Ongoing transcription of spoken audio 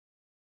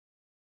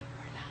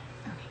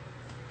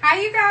Hi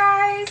you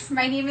guys,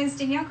 my name is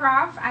Danielle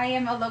Groff. I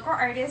am a local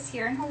artist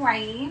here in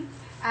Hawaii.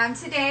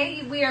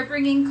 Today we are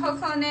bringing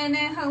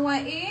Kokonene,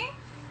 Hawaii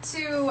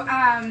to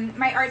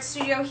my art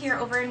studio here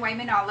over in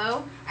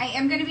Waimanalo. I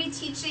am going to be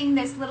teaching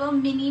this little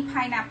mini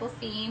pineapple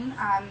theme.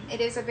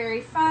 It is a very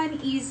fun,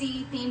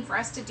 easy theme for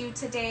us to do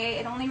today.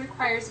 It only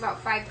requires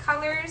about 5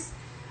 colors.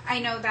 I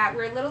know that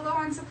we're a little low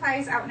on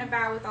supplies out and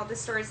about with all the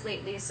stores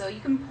lately, so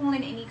you can pull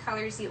in any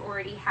colors you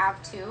already have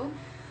too.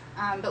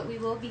 But we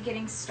will be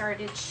getting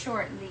started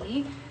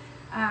shortly.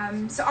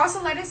 So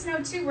also let us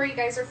know too where you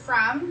guys are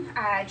from.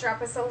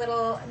 Drop us a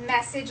little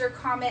message or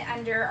comment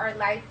under our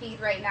live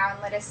feed right now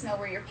and let us know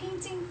where you're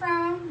painting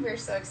from. We're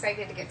so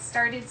excited to get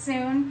started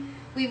soon.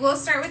 We will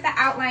start with the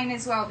outline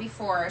as well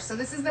before. So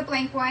this is the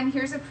blank one.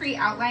 Here's a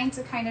pre-outline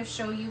to kind of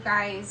show you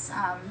guys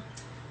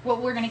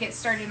what we're going to get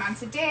started on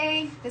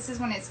today. This is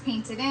when it's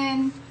painted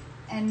in.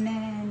 And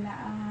then,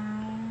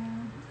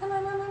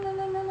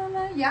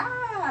 yeah,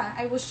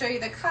 I will show you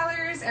the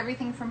colors,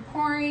 everything from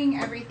pouring,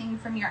 everything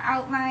from your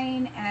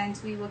outline, and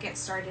we will get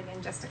started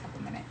in just a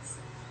couple minutes.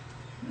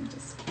 Let me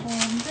just pull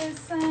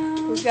this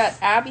out. We've got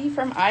Abby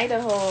from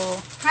Idaho.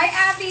 Hi,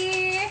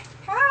 Abby.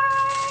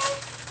 Hi.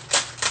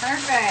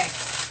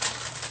 Perfect.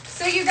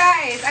 So you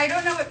guys, I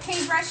don't know what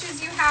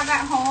paintbrushes you have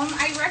at home.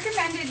 I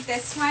recommended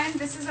this one.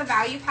 This is a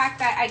value pack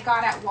that I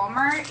got at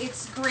Walmart.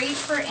 It's great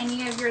for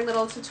any of your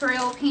little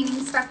tutorial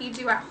painting stuff you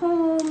do at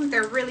home.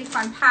 They're a really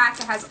fun pack.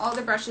 It has all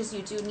the brushes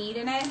you do need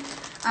in it.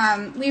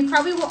 We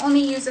probably will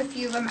only use a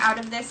few of them out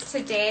of this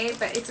today,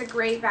 but it's a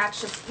great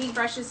batch of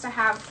paintbrushes to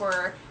have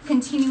for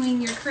continuing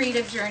your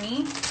creative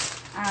journey.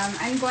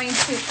 I'm going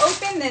to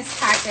open this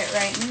packet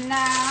right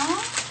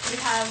now. We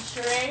have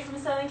Sheree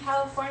from Southern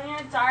California,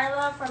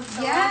 Darla from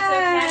Toronto,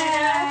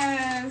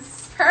 Canada.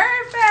 Yes,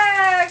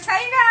 perfect.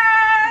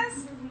 Hi,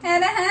 guys.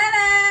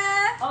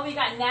 Hannah. Oh, we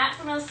got Nat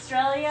from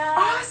Australia.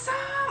 Awesome.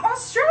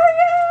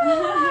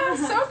 Australia.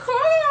 So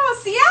cool.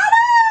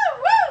 Seattle.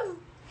 Woo.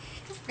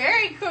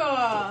 Very cool.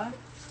 I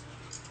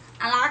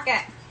like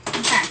it.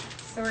 Okay,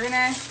 so we're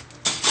going to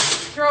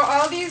throw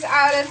all these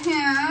out of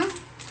here.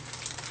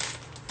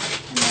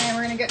 And then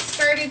we're going to get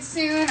started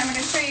soon. I'm going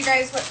to show you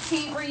guys what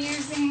paint we're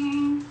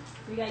using.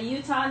 We got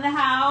Utah in the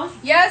house.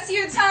 Yes,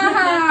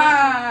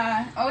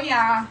 Utah. Oh,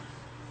 yeah.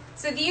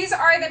 So these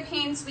are the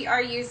paints we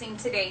are using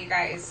today, you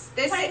guys.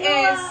 This Hi,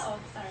 is... Oh,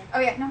 sorry. Oh,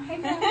 yeah. No, hi,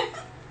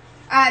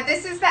 Noah.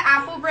 This is the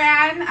Apple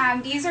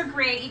brand. These are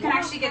great. You can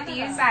actually get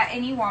these at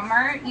any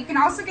Walmart. You can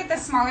also get the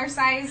smaller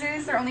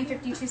sizes. They're only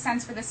 52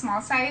 cents for the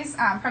small size.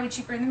 Probably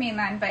cheaper in the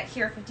mainland, but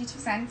here, 52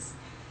 cents.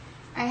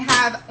 I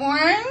have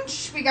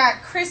orange. We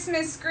got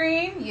Christmas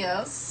green.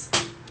 Yes.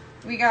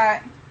 We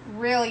got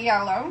real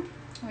yellow.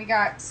 We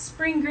got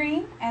spring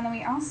green. And then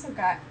we also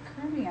got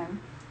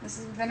Caribbean. This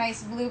is the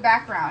nice blue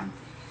background.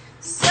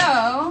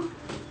 So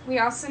we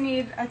also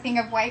need a thing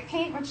of white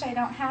paint, which I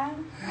don't have.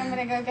 I'm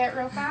going to go get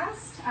real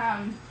fast.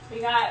 We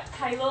got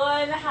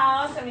Kailua in the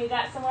house, and we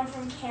got someone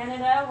from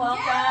Canada.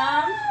 Welcome.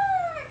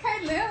 Yeah,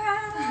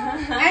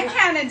 Kailua. And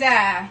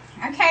Canada.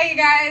 Okay, you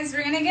guys,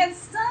 we're going to get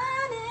started.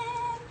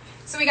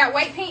 So we got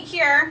white paint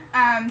here.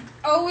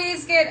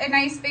 Always get a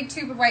nice big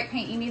tube of white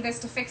paint. You need this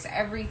to fix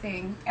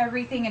everything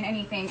and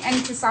anything,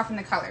 and to soften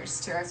the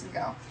colors too as we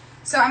go.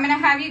 So I'm going to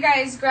have you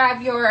guys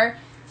grab your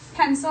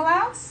pencil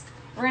outs.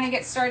 We're going to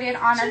get started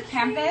on our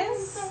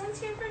campus. Someone's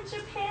here from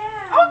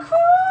Japan. Oh,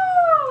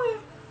 cool.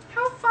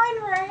 How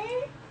fun,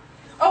 right?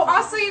 Oh,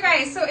 also, you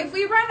guys, so if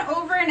we run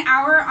over an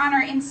hour on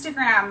our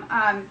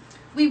Instagram,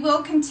 we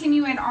will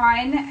continue it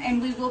on,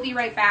 and we will be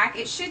right back.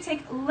 It should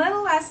take a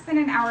little less than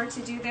an hour to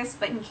do this,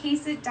 but in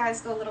case it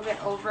does go a little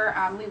bit over,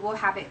 we will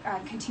have it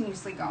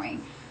continuously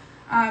going.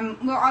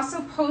 We'll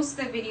also post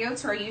the video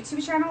to our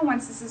YouTube channel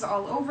once this is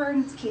all over,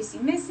 in case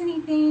you miss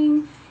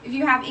anything. If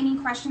you have any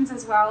questions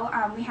as well,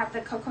 we have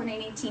the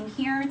Kokonene team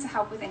here to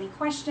help with any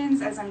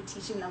questions as I'm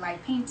teaching the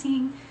live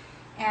painting.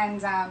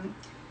 And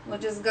we'll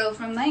just go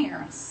from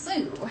there.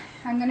 So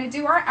I'm going to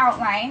do our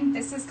outline.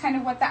 This is kind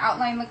of what the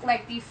outline looked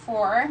like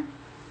before.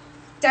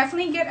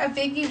 Definitely get a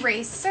big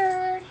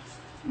eraser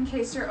in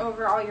case you're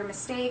over all your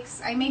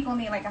mistakes. I make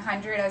only like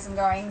 100 as I'm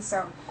going,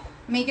 so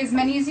make as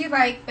many as you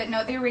like, but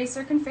no, the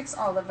eraser can fix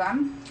all of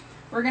them.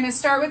 We're going to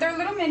start with our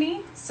little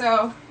mini.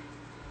 So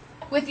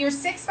with your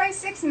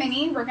 6x6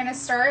 mini, we're going to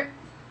start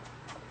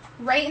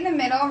right in the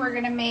middle. We're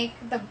going to make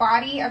the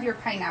body of your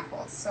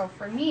pineapple. So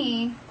for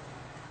me,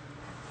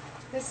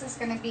 this is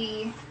going to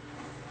be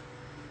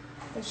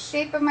the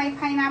shape of my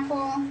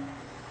pineapple.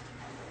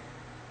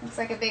 Looks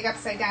like a big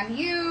upside down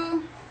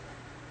U.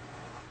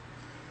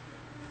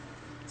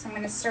 So I'm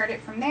going to start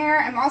it from there.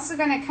 I'm also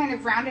going to kind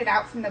of round it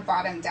out from the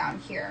bottom down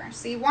here.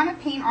 So you want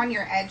to paint on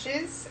your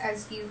edges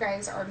as you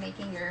guys are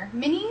making your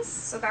minis,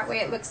 so that way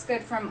it looks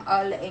good from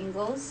all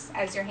angles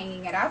as you're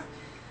hanging it up.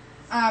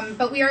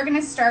 But we are going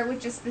to start with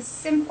just the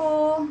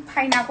simple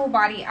pineapple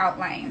body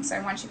outline. So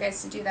I want you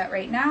guys to do that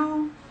right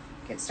now.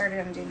 Get started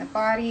on doing the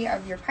body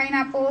of your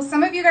pineapple.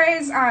 Some of you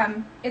guys,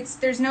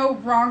 there's no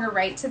wrong or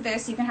right to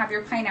this. You can have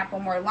your pineapple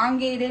more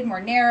elongated,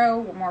 more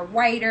narrow, more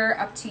wider,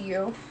 up to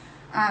you.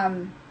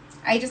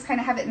 I just kind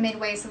of have it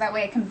midway so that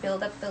way I can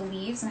build up the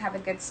leaves and have a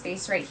good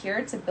space right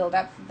here to build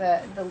up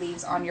the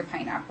leaves on your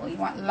pineapple. You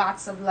want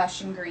lots of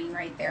lush and green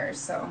right there.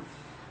 So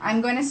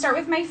I'm going to start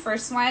with my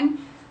first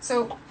one.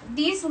 So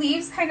these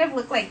leaves kind of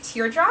look like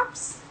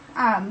teardrops,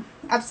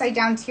 upside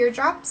down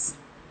teardrops.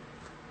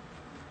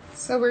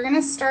 So we're going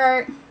to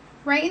start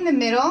right in the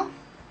middle.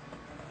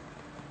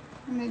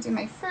 I'm going to do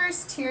my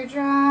first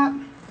teardrop.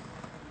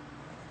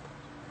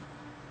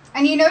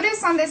 And you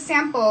notice on this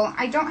sample,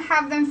 I don't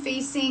have them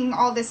facing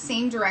all the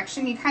same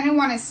direction. You kind of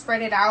want to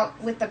spread it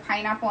out with the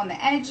pineapple on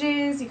the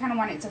edges. You kind of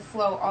want it to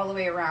flow all the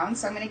way around.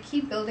 So I'm going to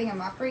keep building them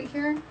up right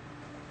here.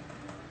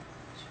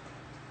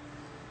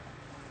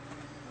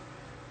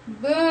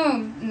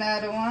 Boom,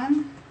 another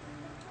one.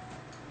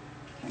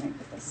 Can I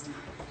put this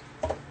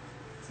down?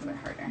 It's a bit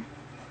harder.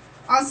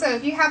 Also,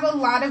 if you have a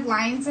lot of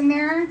lines in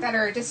there that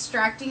are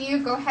distracting you,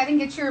 go ahead and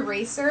get your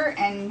eraser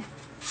and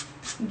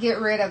get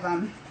rid of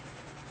them.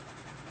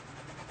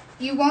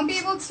 You won't be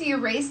able to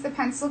erase the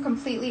pencil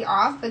completely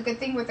off. The good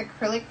thing with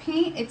acrylic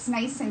paint, it's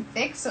nice and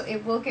thick, so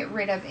it will get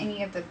rid of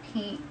any of the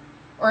paint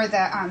or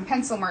the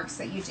pencil marks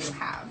that you do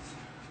have.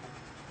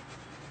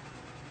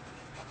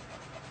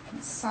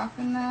 Let's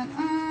soften that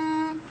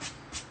up.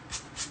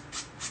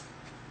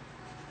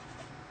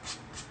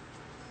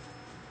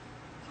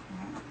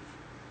 Okay.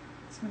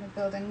 So I'm going to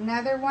build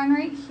another one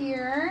right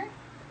here.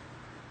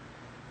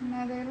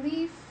 Another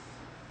leaf.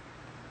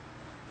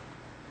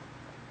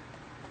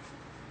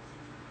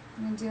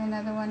 I'm going to do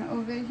another one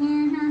over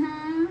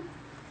here.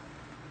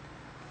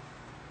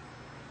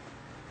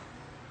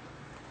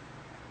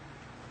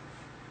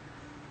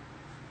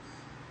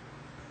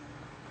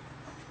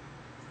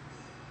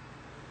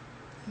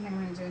 And then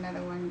I'm going to do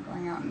another one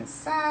going out on the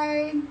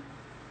side.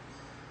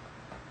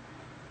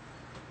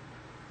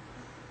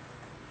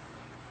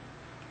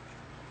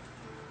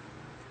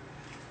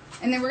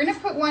 And then we're going to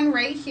put one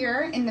right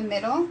here in the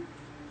middle.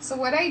 So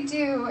what I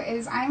do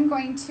is I'm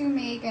going to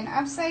make an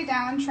upside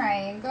down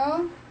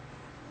triangle.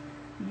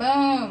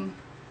 Boom.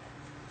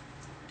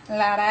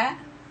 La da.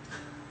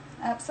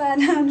 Upside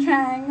down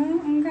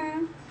triangle,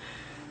 okay.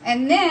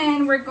 And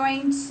then we're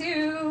going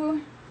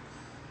to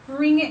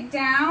bring it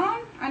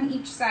down on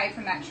each side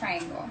from that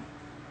triangle.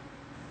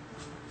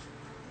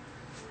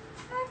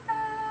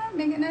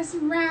 Make it nice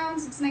and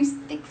round so it's a nice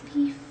thick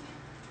leaf.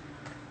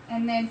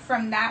 And then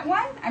from that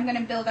one, I'm going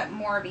to build up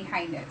more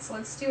behind it. So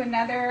let's do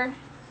another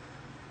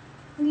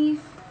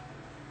leaf.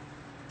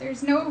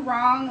 There's no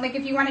wrong, like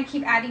if you want to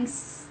keep adding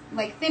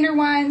like thinner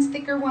ones,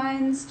 thicker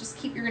ones, just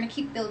keep, you're going to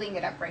keep building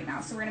it up right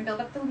now. So we're going to build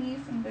up the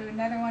leaf and do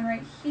another one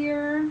right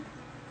here.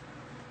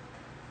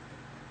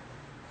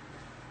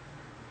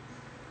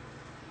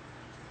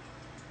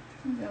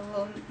 Do a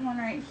little one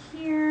right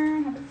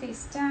here, have it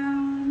face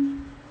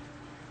down.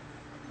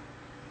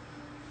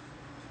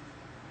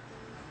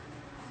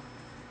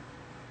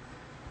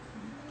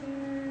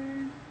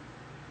 There.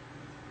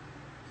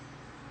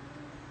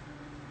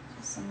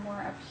 Do some more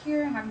up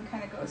here, have them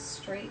kind of go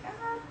straight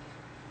up.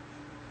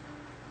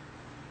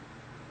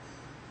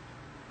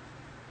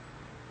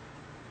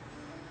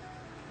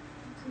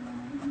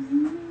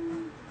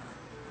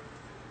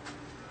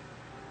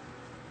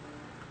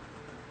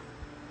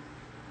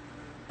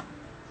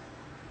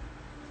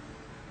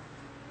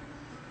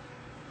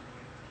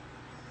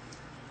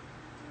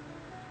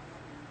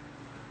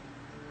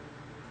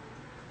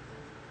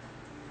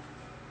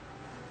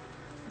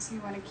 So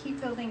you want to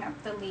keep building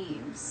up the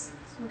leaves.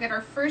 So we'll get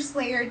our first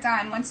layer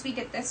done. Once we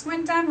get this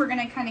one done, we're going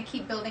to kind of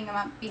keep building them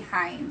up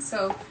behind.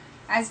 So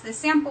as the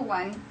sample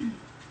one,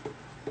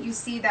 you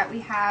see that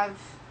we have,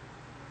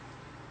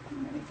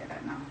 I'm going to get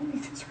it now. Hold me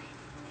this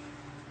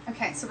right.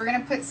 Okay, so we're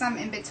going to put some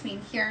in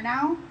between here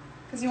now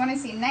because you want to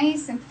see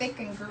nice and thick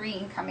and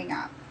green coming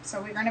up.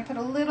 So we're going to put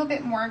a little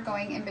bit more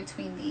going in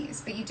between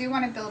these, but you do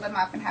want to build them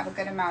up and have a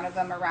good amount of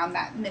them around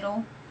that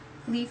middle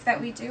leaf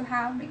that we do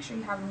have. Make sure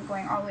you have them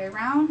going all the way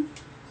around.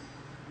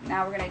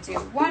 Now we're going to do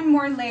one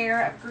more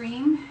layer of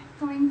green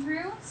going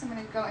through. So I'm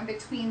going to go in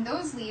between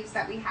those leaves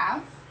that we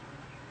have.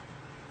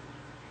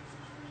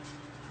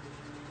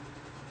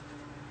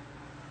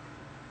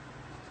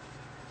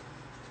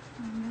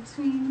 In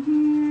between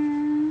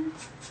here.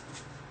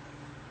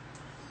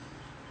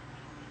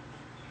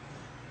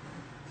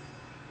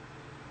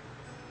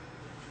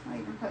 I'll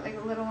even put like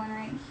a little one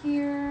right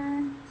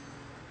here.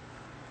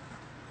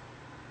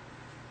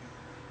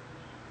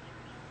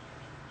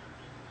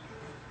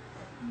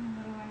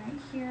 Another one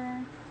right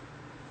here.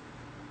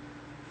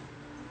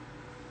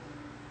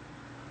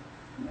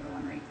 Another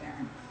one right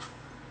there.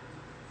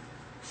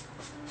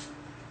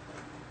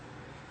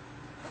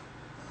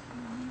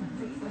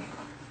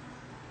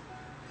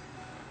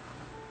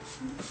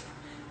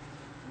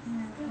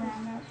 And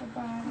round out the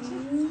body.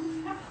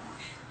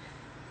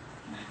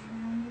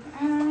 Round it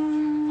out.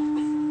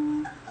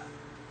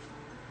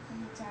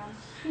 Bring it down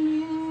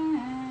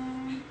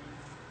here.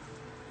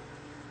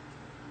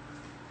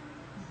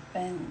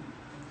 Boom.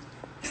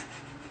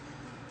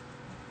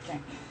 Okay,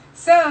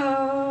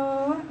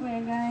 so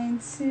we're going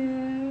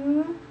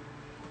to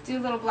do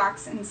little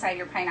blocks inside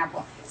your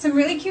pineapple. Some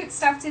really cute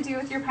stuff to do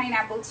with your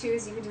pineapple too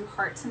is you can do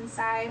hearts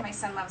inside. My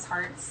son loves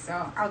hearts,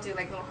 so I'll do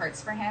like little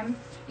hearts for him.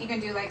 You can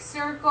do like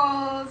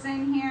circles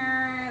in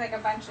here, like a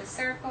bunch of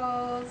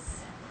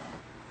circles.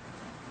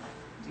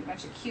 Do a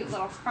bunch of cute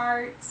little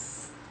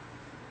hearts.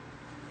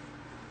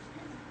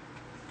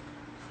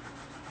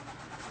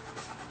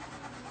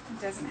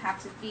 It doesn't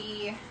have to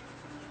be,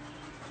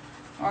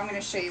 well, I'm going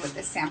to show you what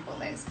this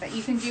sample is, but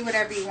you can do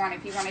whatever you want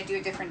if you want to do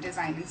a different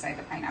design inside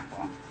the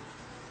pineapple.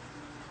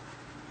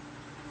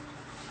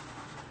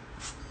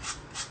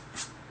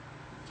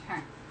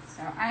 Okay,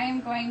 so I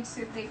am going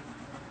to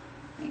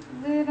make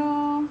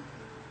little,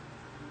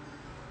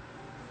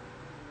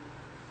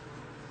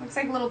 looks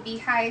like a little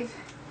beehive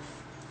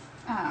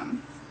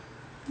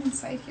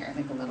inside here,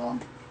 like a little,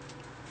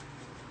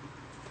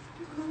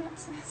 what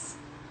is this?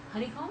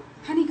 Honeycomb?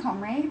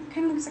 Honeycomb, right?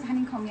 Kind of looks like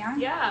honeycomb, yeah?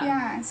 Yeah.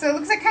 Yeah, so it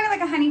looks like kind of like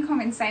a honeycomb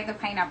inside the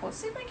pineapple.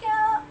 Super cute.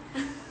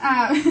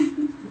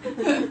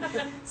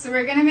 So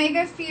we're going to make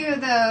a few of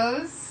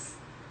those.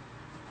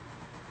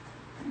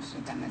 I should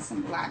have done this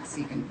in black so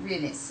you can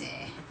really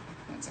see.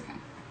 That's okay.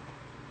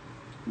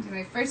 I'll do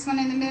my first one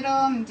in the middle.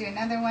 I'm going to do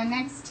another one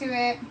next to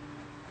it.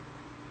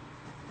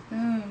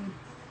 Boom.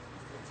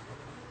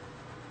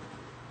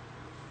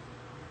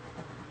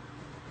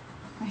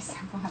 My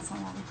sample has a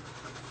lot of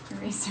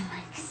eraser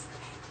marks.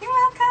 You're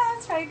welcome.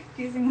 It's probably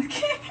confusing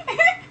looking.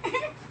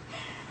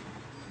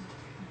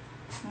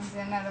 I'll do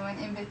another one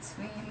in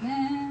between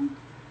them.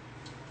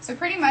 So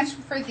pretty much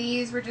for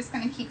these, we're just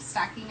going to keep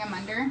stacking them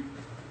under.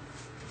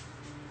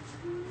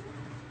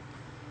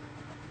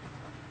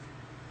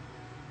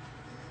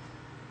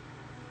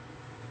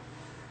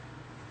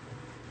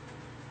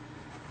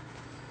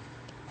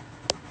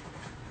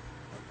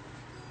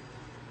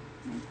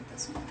 Let me put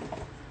this one in.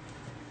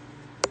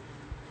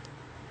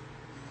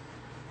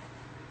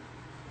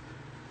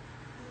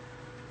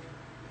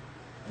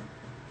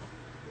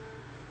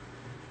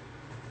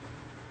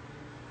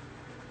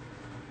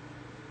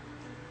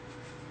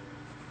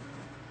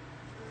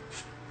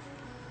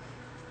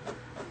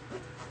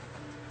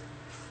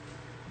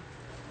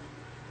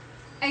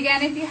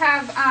 Again, if you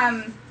have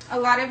a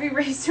lot of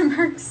eraser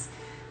marks,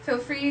 feel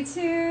free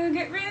to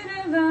get rid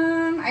of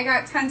them. I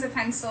got tons of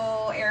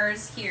pencil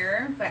errors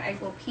here, but I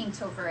will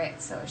paint over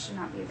it, so it should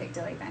not be a big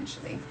deal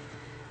eventually.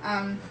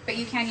 But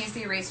you can use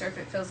the eraser if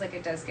it feels like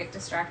it does get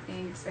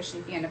distracting, especially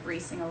if you end up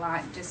erasing a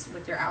lot just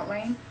with your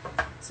outline.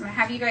 So I'm going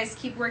to have you guys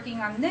keep working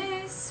on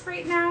this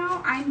right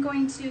now. I'm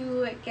going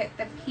to get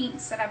the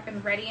paint set up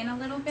and ready in a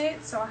little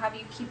bit, so I'll have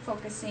you keep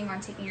focusing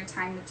on taking your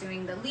time with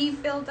doing the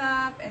leaf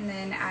buildup and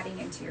then adding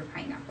into your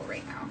pineapple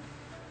right now.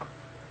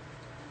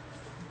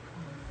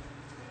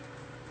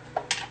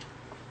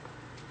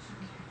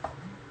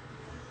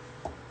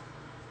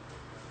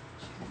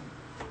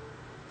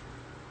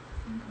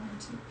 I'm going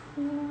to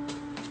pull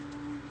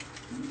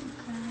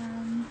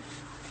them.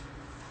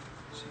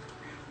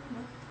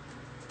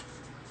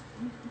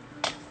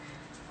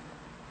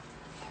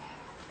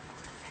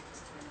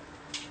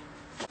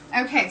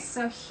 Okay,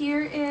 so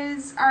here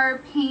is our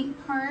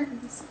paint part.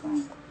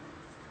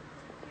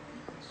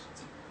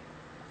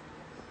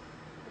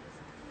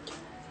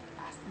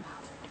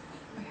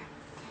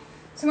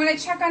 So I want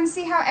to check on,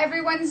 see how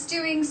everyone's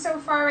doing so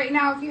far right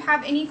now. If you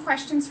have any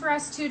questions for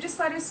us too, just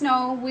let us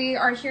know. We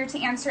are here to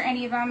answer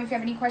any of them. If you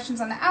have any questions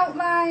on the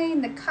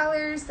outline, the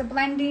colors, the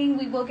blending,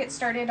 we will get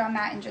started on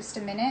that in just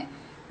a minute.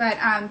 But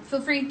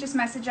feel free, just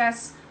message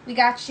us. We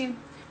got you.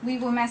 We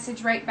will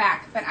message right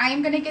back. But I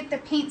am going to get the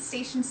paint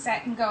station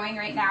set and going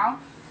right now.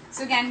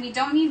 So again, we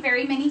don't need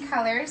very many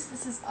colors.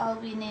 This is all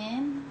we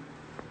need.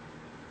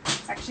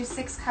 It's actually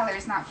 6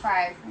 colors, not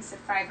 5. I said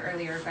 5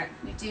 earlier, but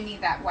we do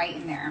need that white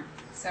in there.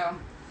 So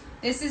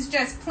this is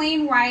just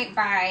plain white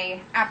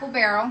by Apple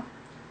Barrel.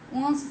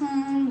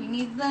 Awesome, we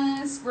need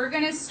this. We're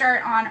going to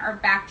start on our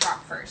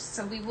backdrop first.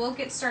 So we will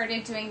get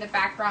started doing the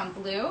background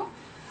blue.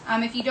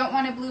 If you don't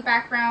want a blue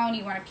background,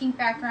 you want a pink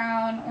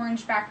background,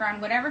 orange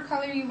background, whatever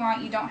color you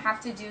want, you don't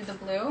have to do the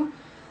blue.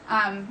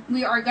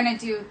 We are going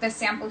to do the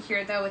sample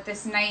here though with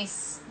this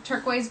nice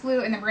turquoise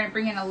blue, and then we're going to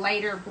bring in a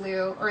lighter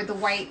blue or the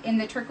white in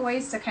the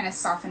turquoise to kind of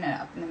soften it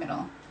up in the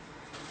middle.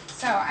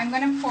 So I'm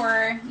going to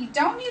pour, you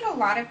don't need a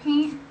lot of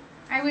paint.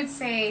 I would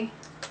say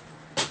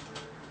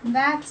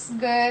that's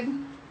good.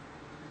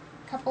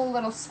 A couple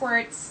little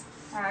squirts.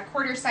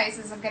 Quarter size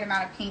is a good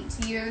amount of paint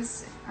to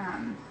use.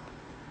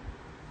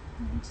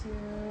 Into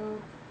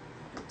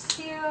the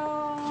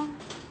teal.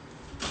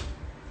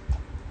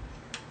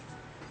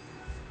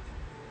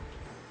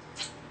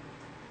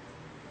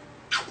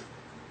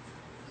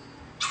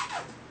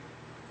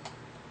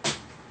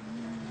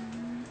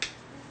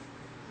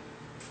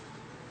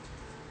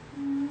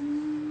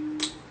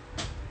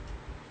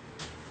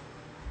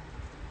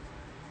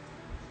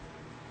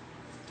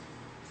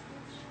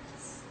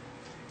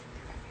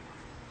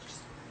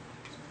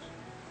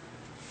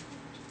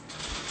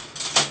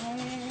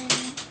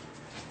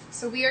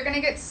 So we are going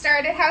to get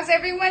started. How's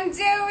everyone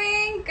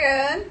doing?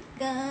 Good?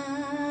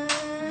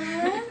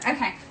 Good.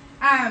 Okay.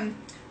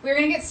 We're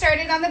going to get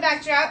started on the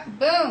backdrop.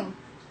 Boom.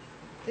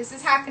 This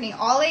is happening.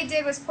 All I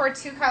did was pour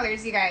 2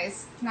 colors, you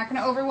guys. I'm not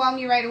going to overwhelm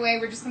you right away.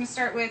 We're just going to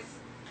start with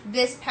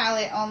this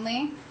palette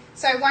only.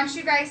 So I want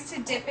you guys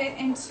to dip it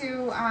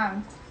into,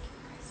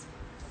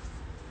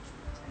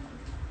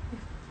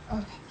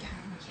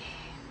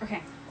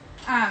 okay.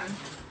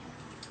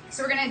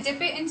 So we're going to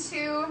dip it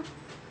into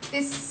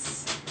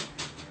this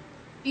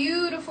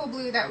beautiful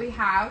blue that we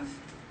have.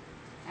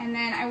 And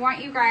then I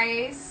want you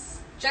guys,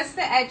 just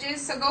the edges,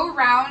 so go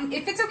around.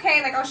 If it's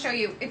okay, like I'll show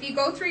you. If you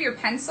go through your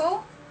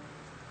pencil,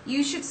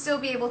 you should still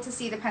be able to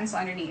see the pencil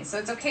underneath. So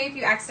it's okay if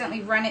you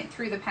accidentally run it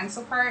through the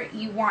pencil part.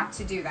 You want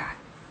to do that.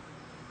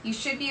 You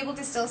should be able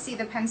to still see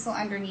the pencil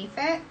underneath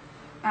it.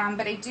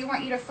 But I do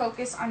want you to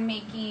focus on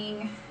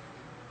making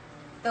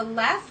the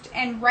left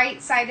and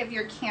right side of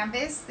your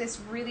canvas this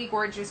really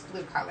gorgeous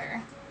blue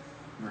color.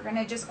 We're going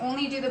to just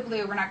only do the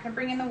blue. We're not going to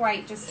bring in the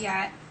white just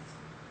yet.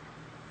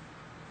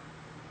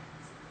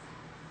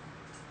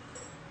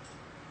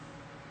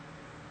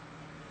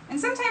 And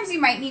sometimes you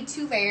might need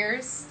 2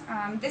 layers.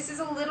 This is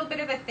a little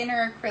bit of a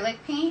thinner acrylic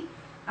paint.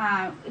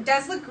 It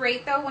does look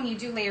great though when you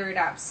do layer it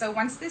up. So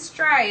once this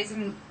dries,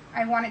 and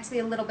I want it to be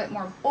a little bit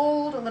more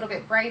bold, a little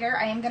bit brighter,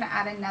 I am going to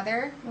add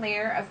another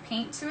layer of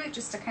paint to it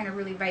just to kind of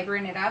really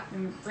vibrant it up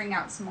and bring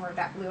out some more of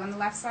that blue on the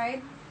left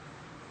side.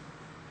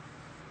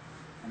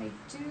 But I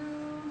do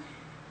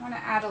want to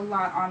add a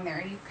lot on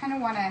there. You kind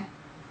of want to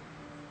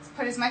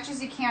put as much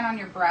as you can on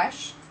your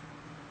brush.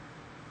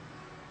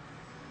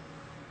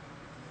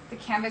 The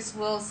canvas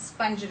will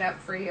sponge it up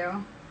for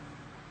you.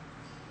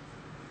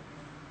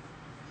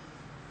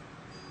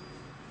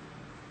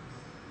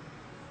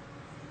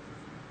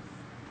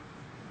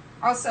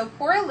 Also,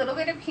 pour a little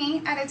bit of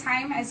paint at a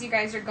time as you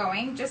guys are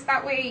going, just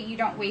that way you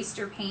don't waste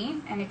your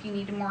paint, and if you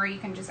need more, you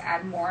can just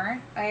add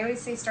more. I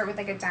always say start with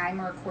like a dime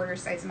or a quarter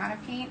size amount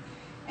of paint,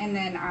 and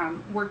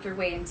then work your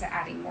way into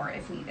adding more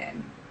if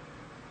needed.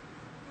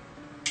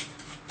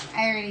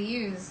 I already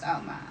used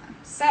all mine.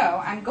 So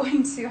I'm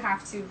going to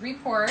have to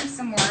re-pour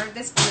some more of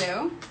this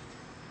blue.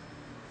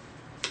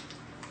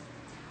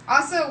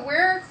 Also,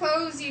 wear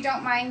clothes you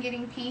don't mind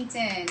getting paint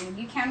in.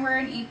 You can wear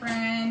an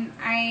apron.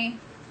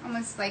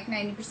 Almost like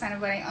 90%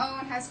 of what I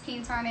own has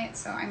paint on it,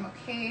 so I'm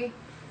okay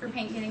for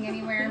paint getting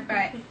anywhere.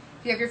 But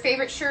if you have your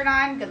favorite shirt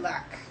on, good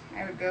luck.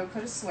 I would go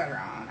put a sweater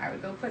on. I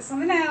would go put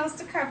something else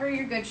to cover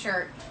your good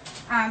shirt.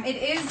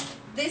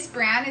 This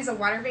brand is a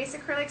water-based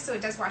acrylic, so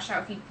it does wash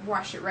out if you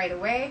wash it right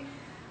away.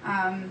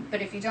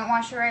 But if you don't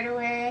wash it right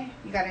away,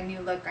 you got a new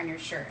look on your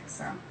shirt.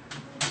 So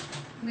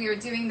we are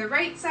doing the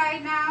right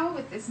side now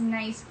with this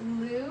nice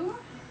blue.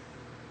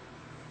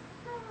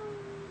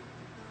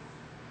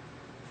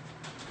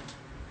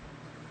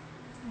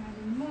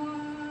 Adding more.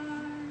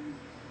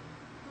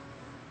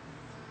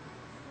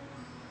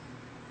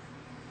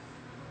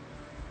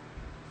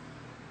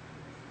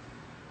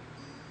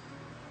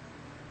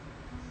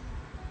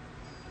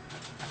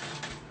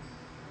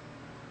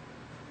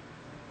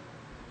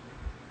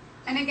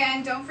 And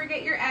again, don't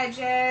forget your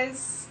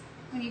edges.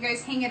 When you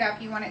guys hang it up,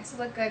 you want it to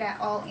look good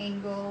at all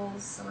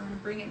angles. So we're going to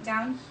bring it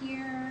down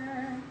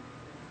here.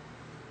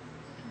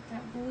 Get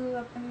that blue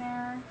up in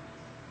there.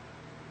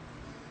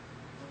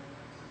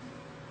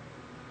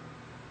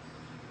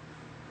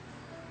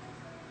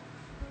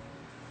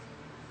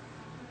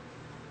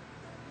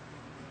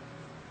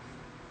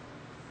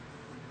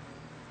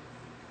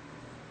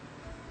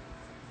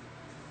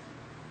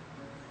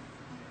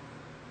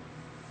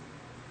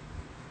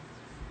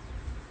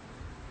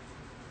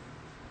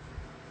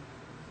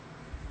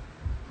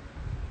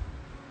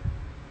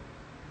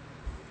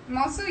 I'm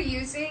also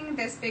using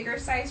this bigger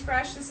size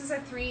brush. This is a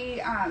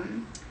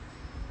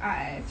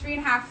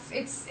 3.5.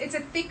 It's a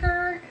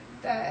thicker.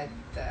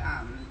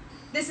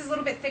 This is a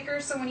little bit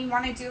thicker, so when you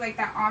want to do like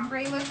that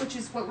ombre look, which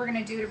is what we're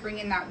going to do to bring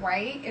in that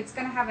white, it's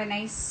going to have a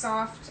nice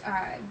soft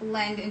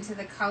blend into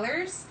the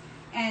colors,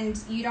 and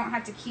you don't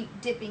have to keep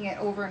dipping it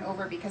over and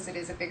over because it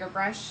is a bigger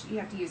brush.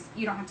 You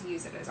don't have to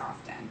use it as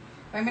often.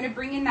 But I'm going to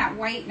bring in that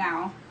white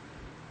now,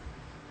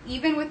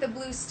 even with the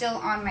blue still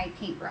on my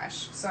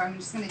paintbrush. So I'm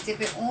just going to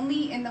dip it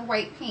only in the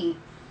white paint,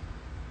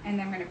 and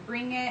then I'm going to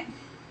bring it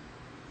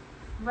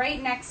right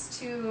next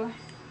to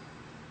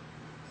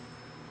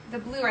the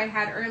blue I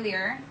had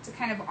earlier to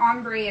kind of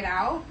ombre it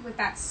out with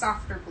that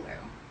softer blue.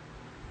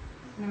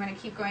 And I'm going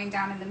to keep going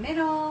down in the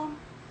middle.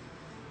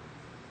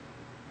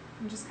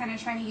 I'm just kind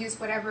of trying to use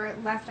whatever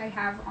left I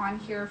have on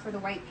here for the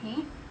white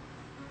paint.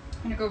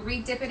 I'm going to go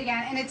re-dip it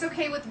again, and it's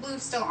okay with blue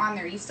still on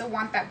there. You still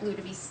want that blue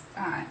to be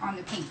on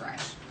the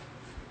paintbrush.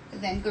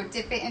 And then go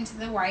dip it into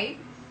the white.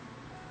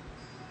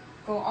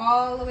 Go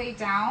all the way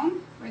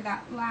down where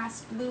that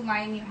last blue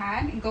line you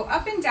had, and go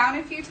up and down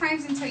a few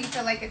times until you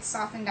feel like it's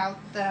softened out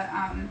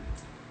the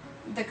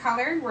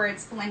color where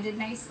it's blended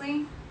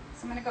nicely.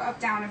 So I'm going to go up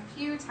down a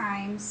few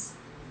times.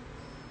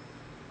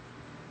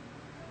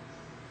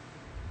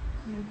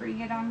 And then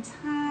bring it on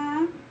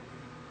top.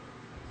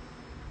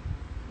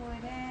 Pull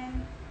it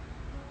in.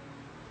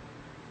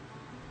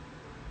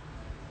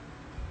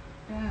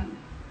 Boom.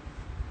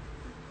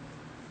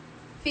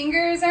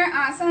 Fingers are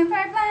awesome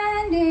for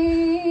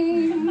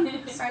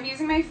blending. So I'm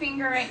using my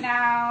finger right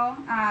now.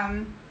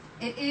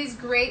 It is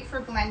great for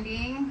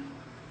blending.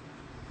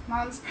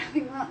 Moms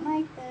probably won't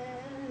like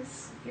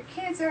this if your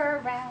kids are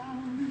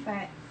around,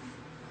 but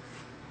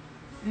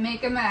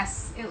make a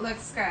mess. It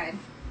looks good.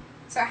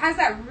 So it has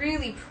that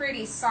really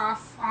pretty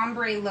soft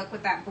ombre look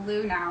with that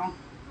blue now.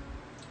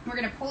 We're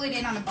gonna pull it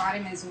in on the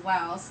bottom as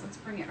well. So let's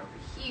bring it over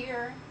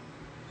here.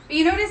 But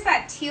you notice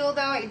that teal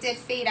though, it did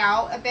fade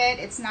out a bit.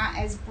 It's not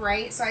as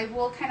bright, so I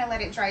will kind of let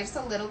it dry just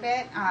a little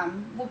bit.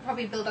 We'll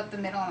probably build up the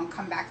middle and I'll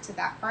come back to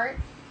that part.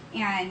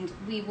 And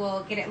we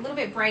will get it a little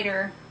bit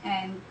brighter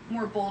and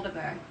more bold of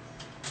a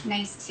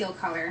nice teal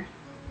color.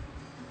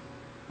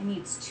 It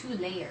needs 2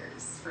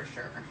 layers for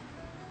sure.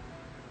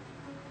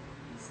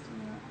 Let's do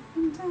it up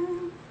and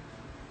down.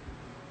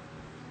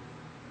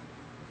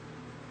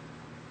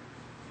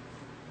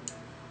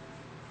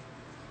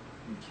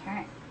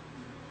 Okay.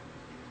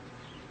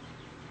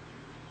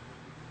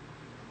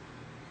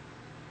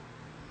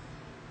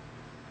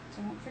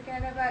 Don't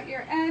forget about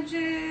your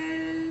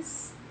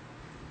edges.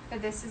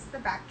 But this is the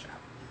backdrop.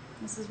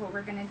 This is what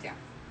we're gonna do.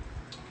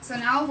 So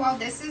now while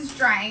this is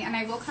drying, and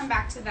I will come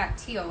back to that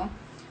teal,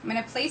 I'm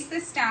gonna place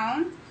this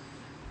down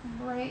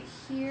right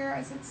here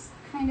as it's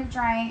kind of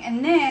drying,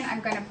 and then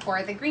I'm gonna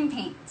pour the green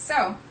paint.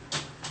 So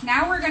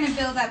now we're gonna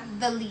build up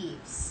the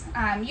leaves.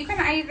 You can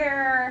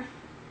either,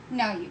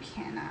 no you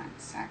cannot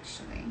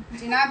actually.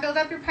 Do not build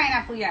up your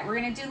pineapple yet. We're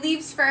gonna do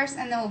leaves first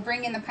and then we'll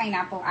bring in the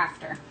pineapple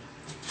after.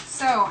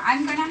 So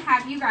I'm gonna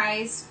have you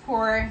guys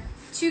pour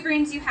 2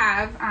 greens you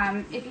have.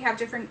 If you have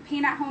different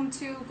paint at home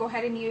too, go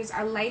ahead and use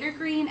a lighter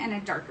green and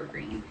a darker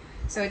green.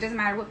 So it doesn't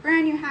matter what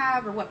brand you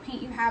have or what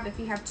paint you have. If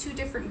you have 2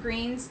 different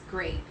greens,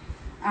 great.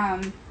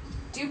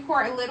 Do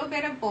pour a little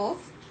bit of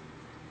both.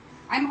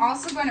 I'm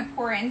also going to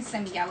pour in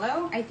some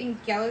yellow. I think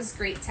yellow is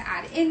great to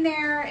add in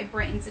there. It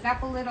brightens it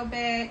up a little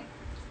bit.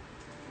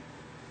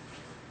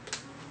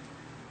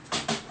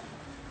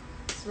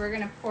 So we're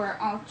going to pour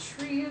all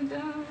 3 of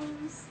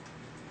those.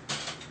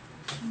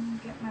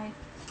 Get my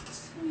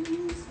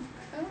tins of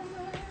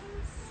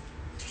colors.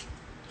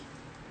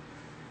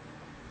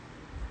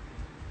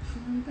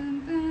 Bum, bum,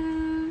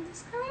 bum.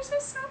 These colors are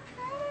so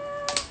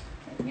pretty.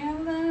 Get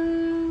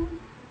yellow.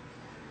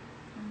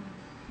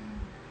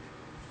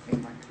 Bit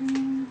more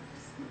green.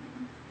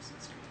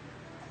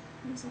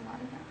 There's a lot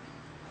of that.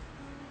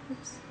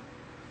 Oops.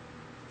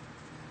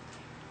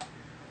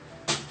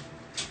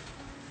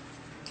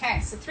 Okay,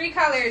 so 3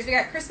 colors. We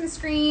got Christmas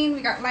green,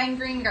 we got lime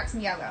green, we got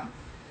some yellow.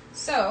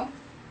 So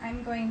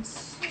I'm going to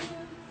stick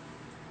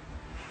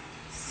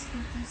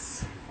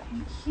this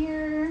right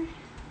here.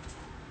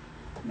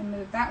 I'm going to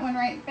move that one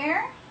right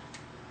there.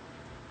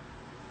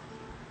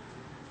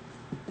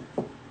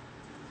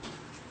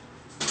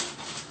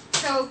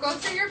 So go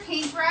through your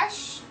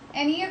paintbrush.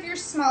 Any of your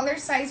smaller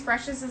size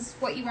brushes is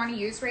what you want to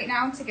use right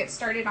now to get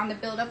started on the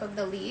buildup of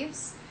the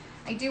leaves.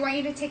 I do want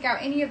you to take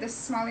out any of the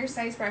smaller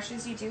size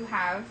brushes you do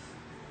have.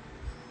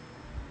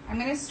 I'm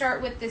going to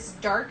start with this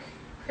dark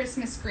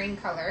Christmas green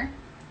color.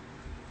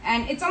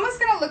 And it's almost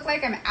going to look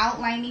like I'm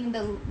outlining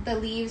the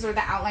leaves or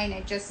the outline I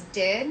just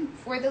did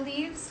for the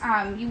leaves.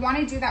 You want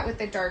to do that with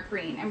the dark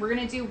green. And we're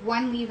going to do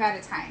 1 leaf at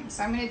a time.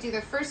 So I'm going to do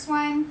the first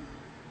one.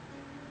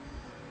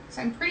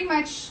 So I'm pretty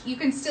much, you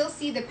can still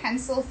see the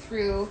pencil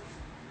through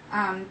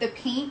the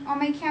paint on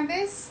my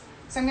canvas.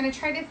 So I'm going to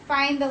try to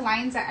find the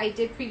lines that I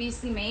did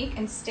previously make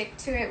and stick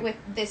to it with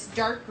this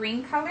dark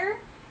green color.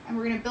 And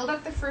we're going to build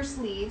up the first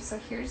leaf. So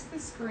here's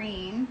this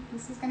green.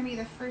 This is going to be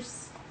the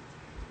first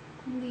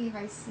leaf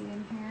I see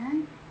in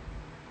here.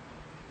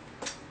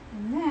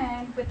 And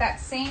then with that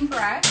same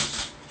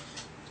brush,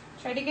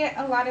 try to get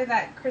a lot of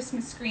that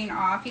Christmas green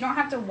off. You don't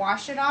have to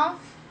wash it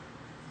off.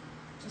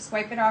 Just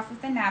wipe it off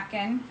with a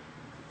napkin.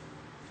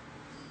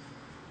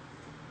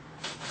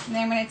 And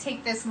then I'm going to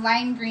take this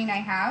lime green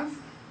I have.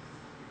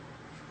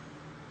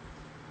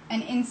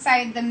 And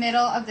inside the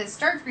middle of this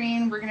dark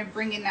green, we're going to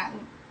bring in that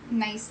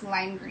nice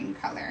lime green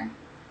color.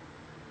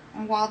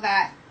 And while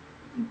that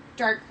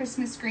dark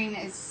Christmas green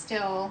is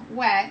still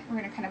wet, we're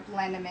going to kind of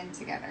blend them in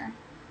together.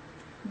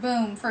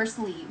 Boom, first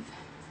leaf.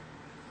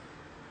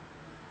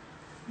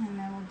 And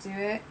then we'll do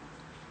it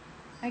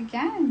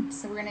again.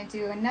 So we're going to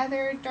do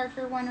another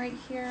darker one right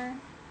here.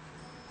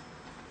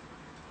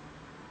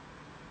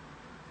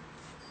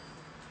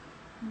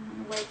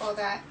 And wipe all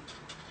that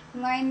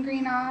lime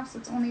green off so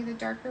it's only the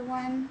darker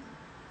one.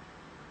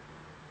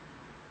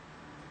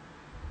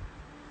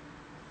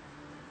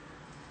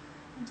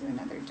 Do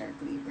another dark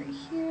leaf right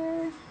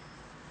here.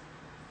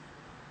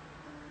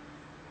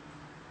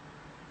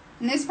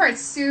 And this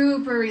part's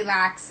super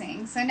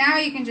relaxing. So now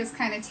you can just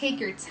kind of take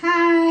your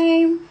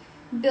time,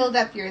 build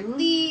up your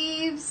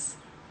leaves,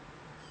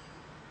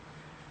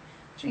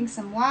 drink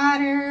some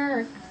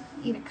water, or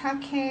eat a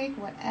cupcake,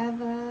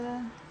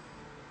 whatever.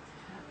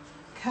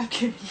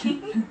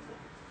 Cupcake.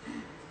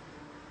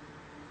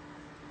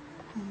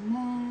 And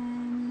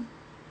then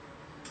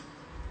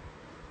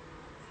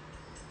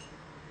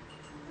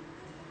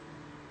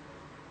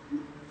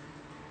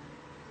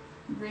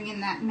bring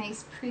in that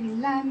nice pretty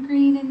lime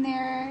green in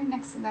there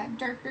next to that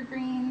darker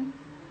green.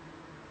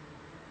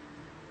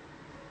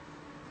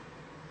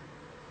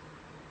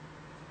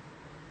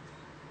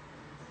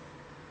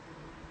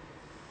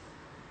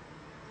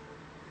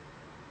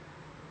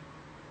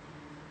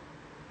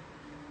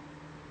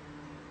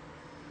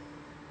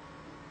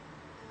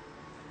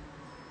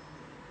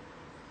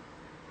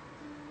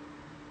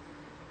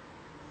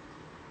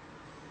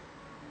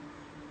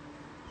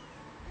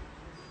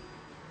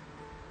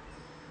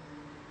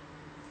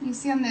 You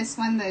see on this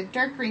one, the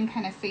dark green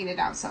kind of faded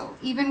out. So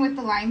even with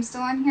the lime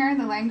still on here,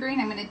 the lime green,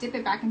 I'm going to dip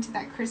it back into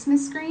that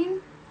Christmas green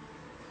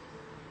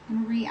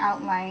and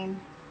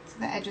re-outline so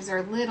the edges are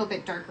a little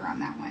bit darker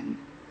on that one.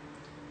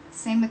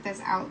 Same with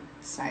this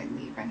outside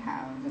leaf I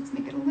have. Let's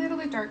make it a little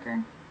bit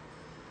darker.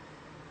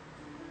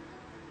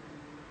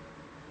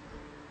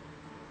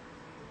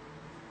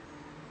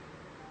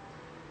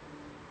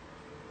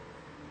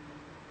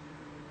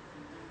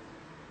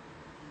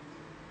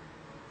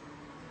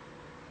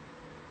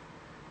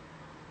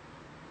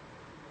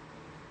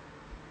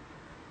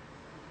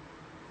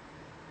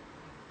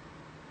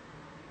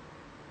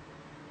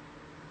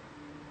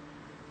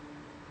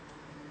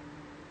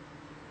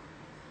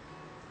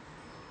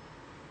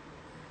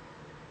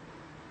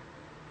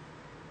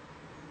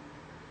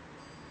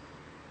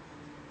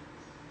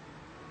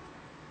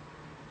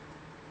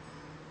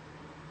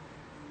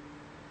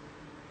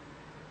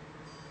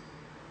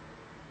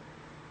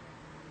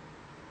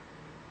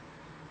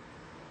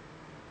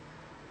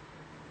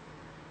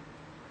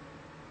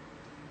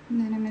 And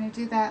then I'm going to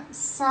do that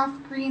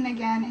soft green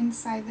again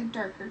inside the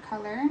darker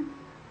color.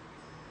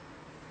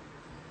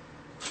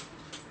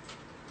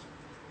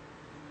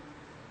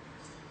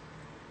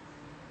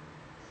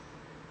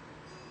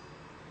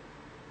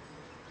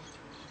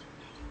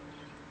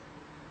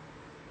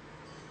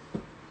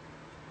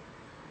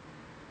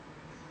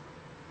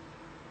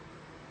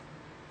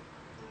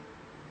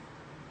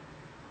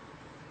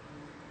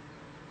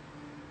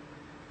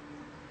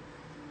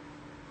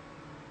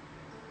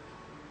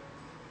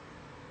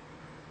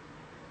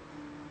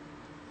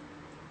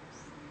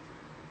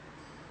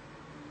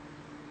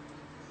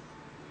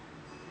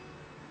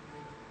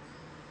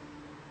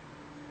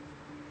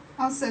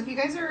 Also, if you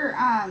guys are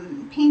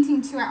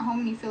painting too at home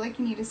and you feel like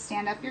you need to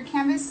stand up your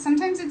canvas,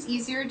 sometimes it's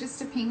easier just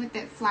to paint with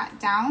it flat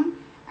down.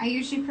 I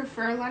usually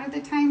prefer a lot of the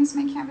times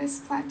my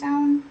canvas flat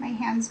down. My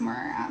hand's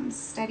more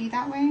steady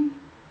that way.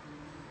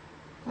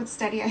 Well, it's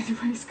steady either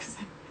way because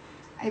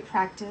I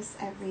practice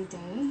every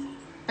day.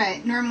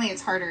 But normally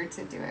it's harder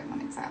to do it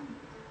when it's up.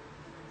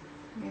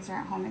 If you guys are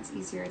at home, it's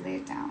easier to lay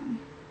it down.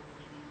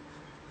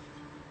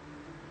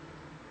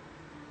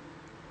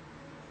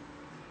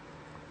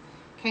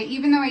 Okay,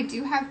 even though I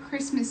do have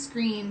Christmas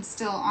green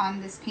still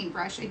on this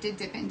paintbrush, I did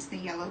dip it into the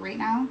yellow right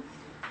now.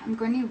 I'm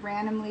going to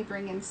randomly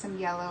bring in some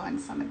yellow on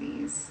some of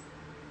these.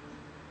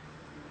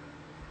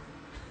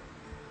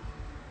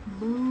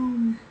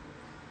 Boom.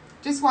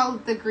 Just while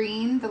the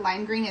green, the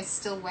lime green is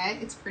still wet,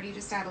 it's pretty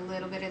just to add a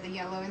little bit of the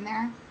yellow in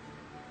there.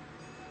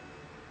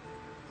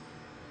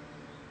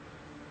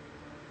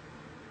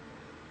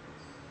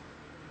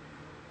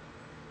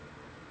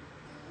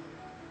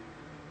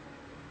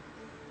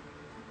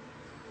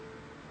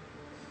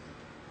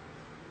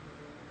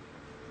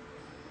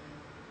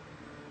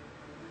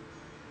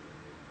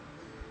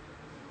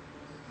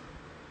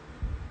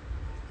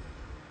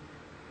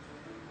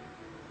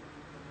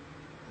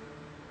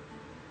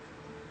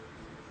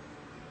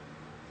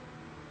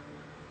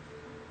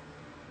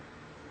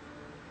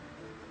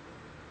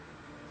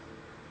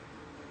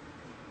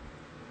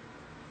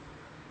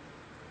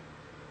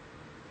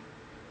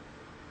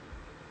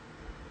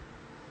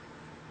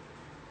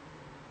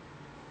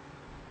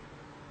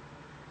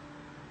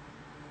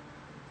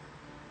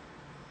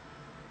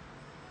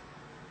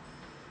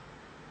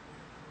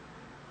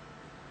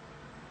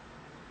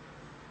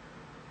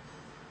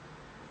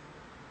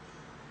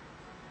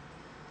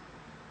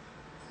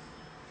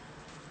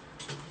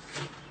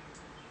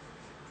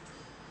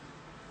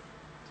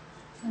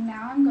 So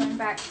now I'm going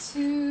back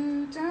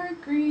to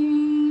dark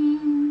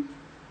green.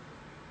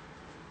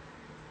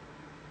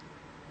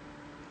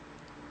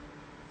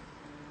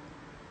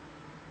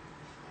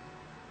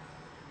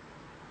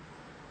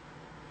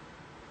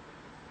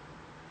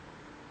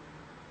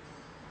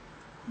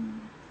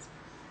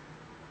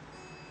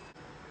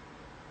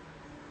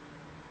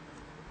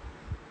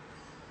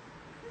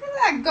 Look at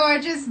that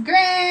gorgeous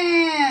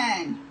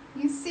green.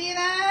 You see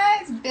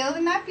that? It's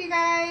building up, you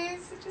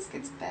guys. It just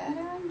gets better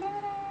and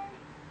better.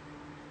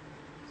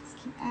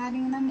 Just keep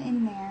adding them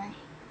in there.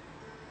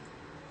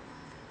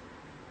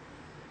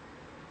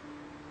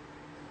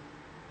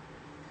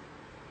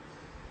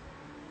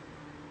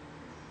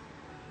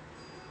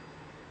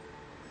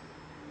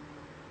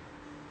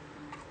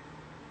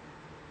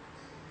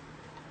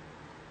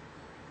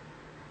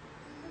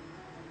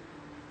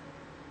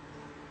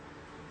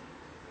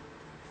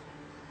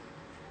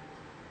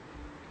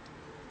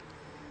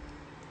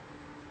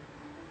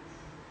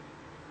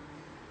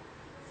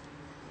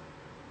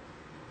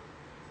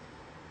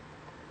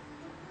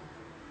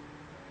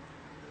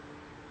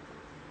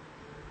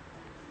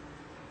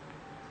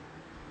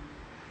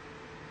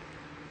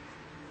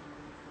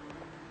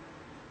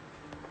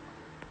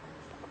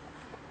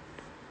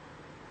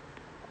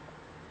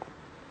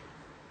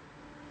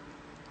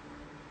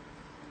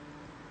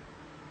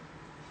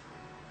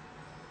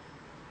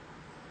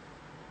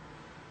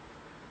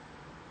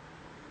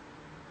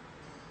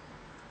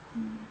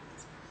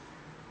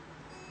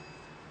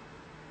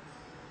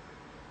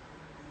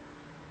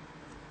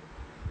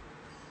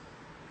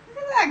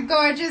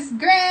 gorgeous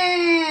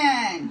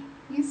grin.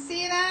 You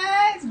see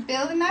that? It's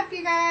building up,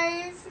 you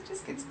guys. It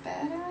just gets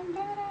better and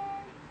better.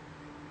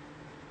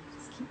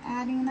 Just keep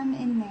adding them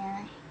in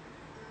there.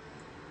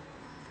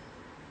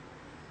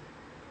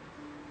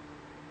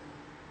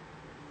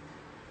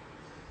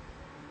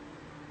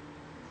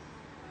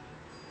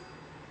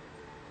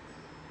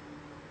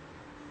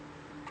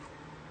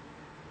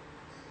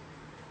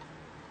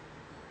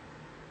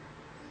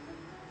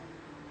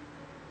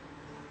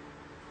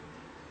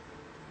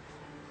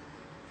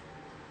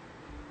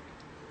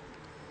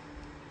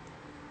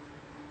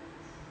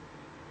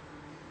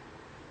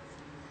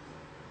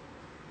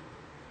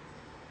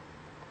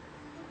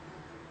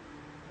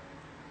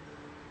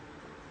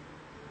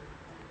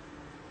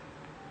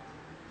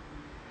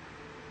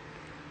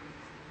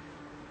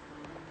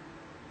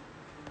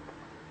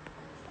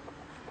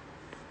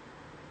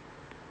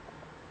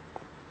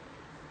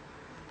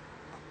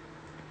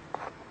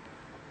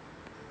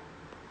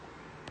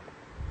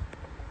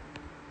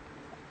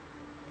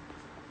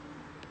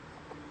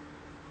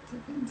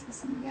 Dip into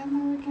some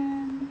yellow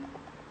again.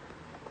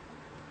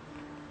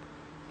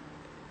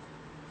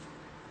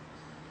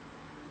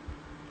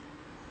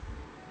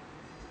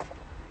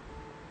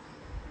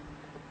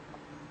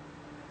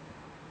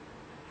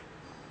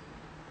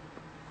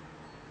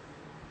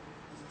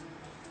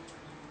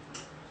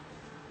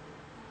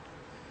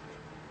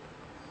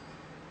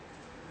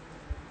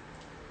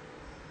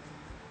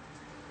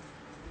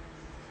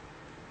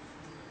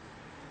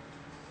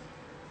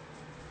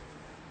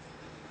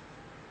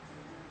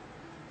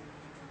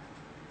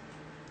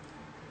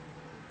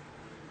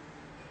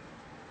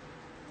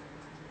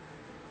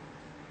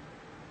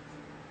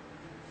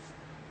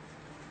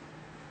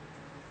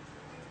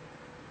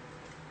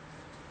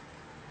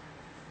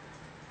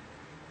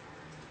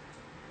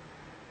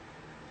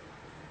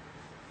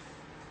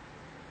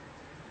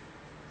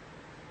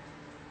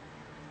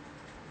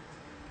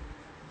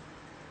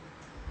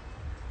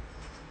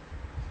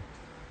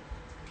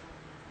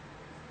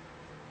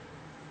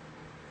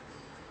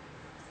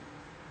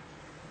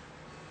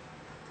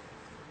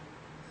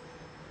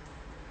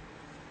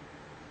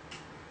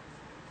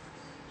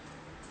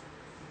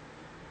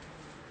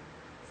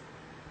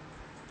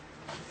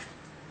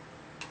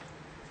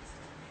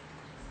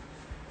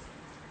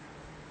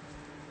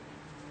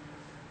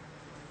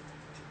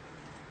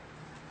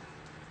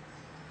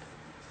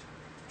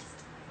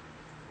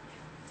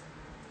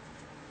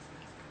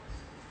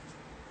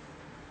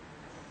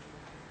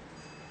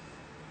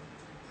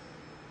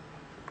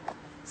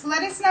 So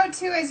let us know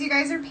too, as you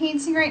guys are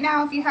painting right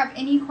now, if you have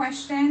any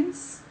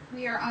questions.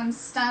 We are on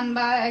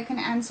standby. I can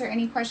answer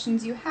any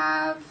questions you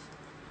have.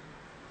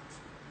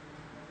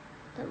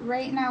 But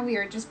right now we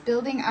are just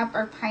building up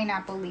our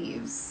pineapple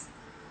leaves.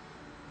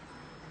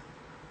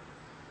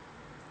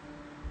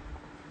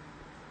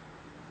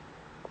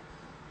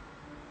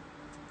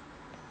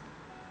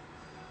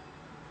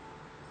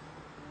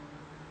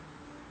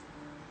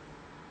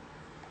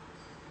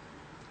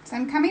 So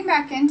I'm coming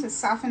back in to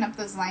soften up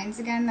those lines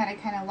again that I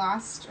kind of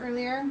lost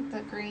earlier, the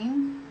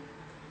green.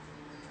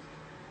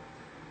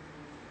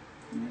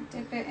 I'm going to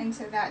dip it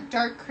into that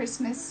dark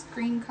Christmas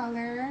green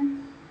color.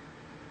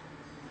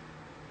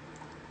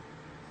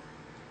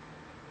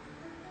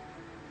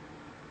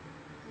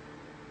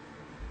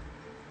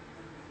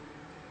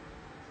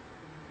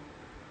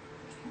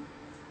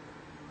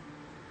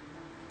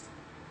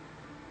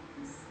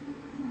 Let's see,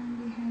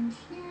 one behind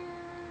here.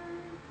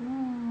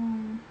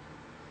 Boom.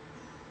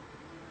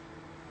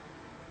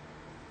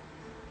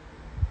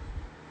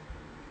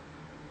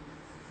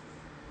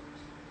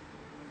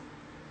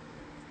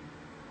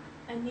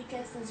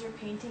 Anika says your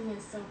painting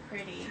is so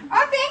pretty.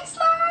 Oh, thanks,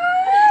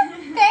 love.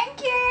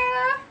 Thank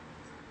you.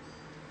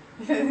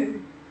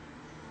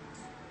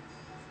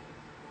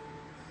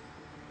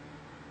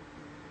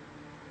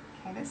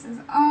 Okay, this is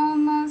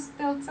almost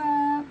built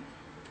up.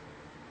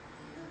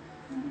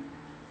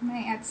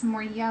 Might add some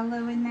more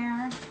yellow in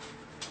there.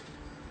 So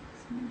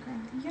I'm gonna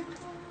grab the yellow.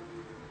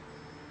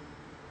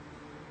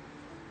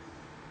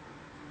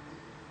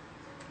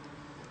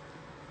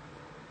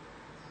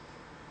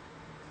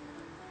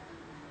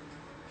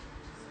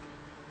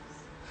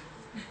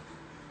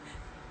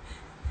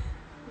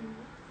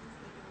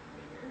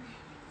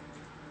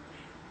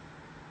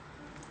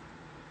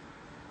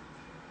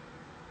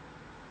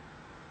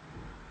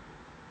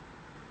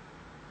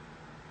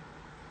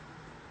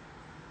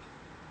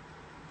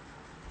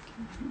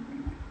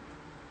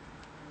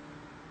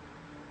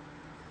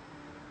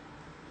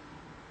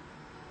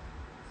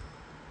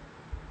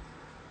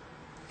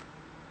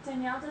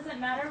 Danielle, does it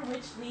matter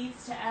which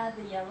leaves to add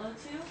the yellow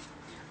to?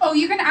 Oh,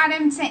 you can add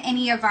them to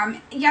any of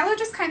them. Yellow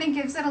just kind of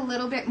gives it a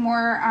little bit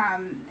more,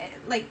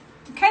 like,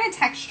 kind of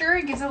texture.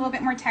 It gives it a little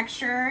bit more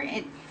texture.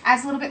 It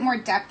adds a little bit more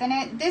depth in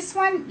it. This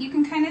one, you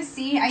can kind of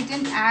see, I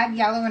didn't add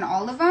yellow in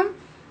all of them.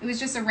 It was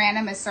just a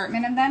random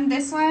assortment of them.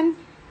 This one,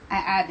 I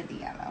added the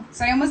yellow.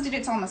 So I almost did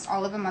it to almost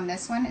all of them on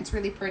this one. It's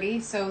really pretty.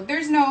 So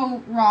there's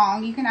no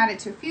wrong. You can add it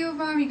to a few of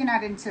them. You can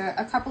add it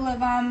to a couple of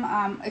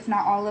them, if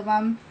not all of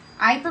them.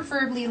 I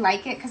preferably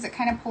like it because it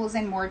kind of pulls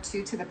in more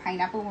too to the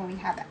pineapple when we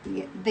have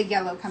the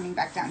yellow coming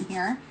back down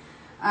here.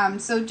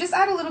 So just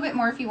add a little bit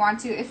more if you want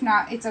to. If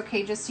not, it's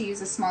okay just to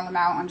use a small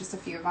amount on just a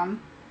few of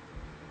them.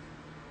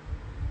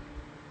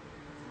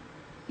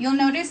 You'll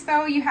notice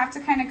though, you have to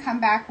kind of come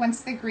back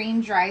once the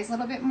green dries a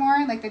little bit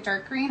more, like the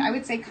dark green. I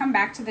would say come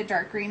back to the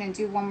dark green and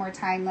do one more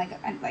time, like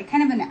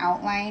kind of an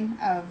outline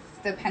of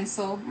the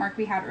pencil mark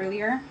we had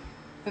earlier,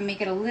 but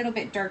make it a little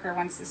bit darker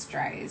once this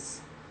dries.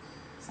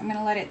 So I'm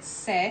gonna let it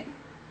sit.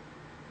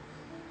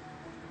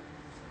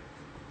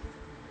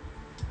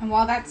 And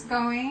while that's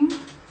going,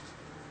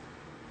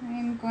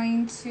 I'm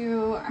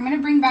gonna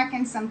bring back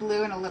in some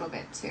blue in a little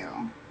bit too.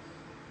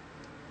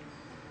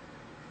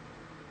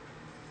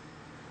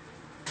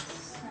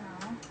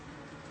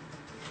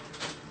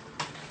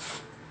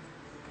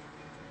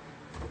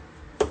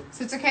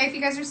 So it's okay if you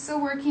guys are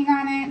still working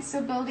on it,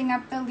 still building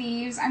up the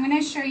leaves. I'm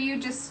gonna show you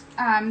just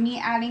me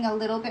adding a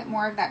little bit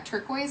more of that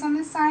turquoise on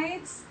the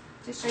sides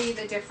to show you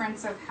the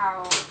difference of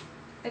how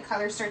the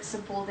color starts to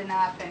bolden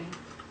up and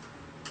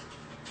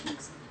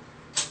looks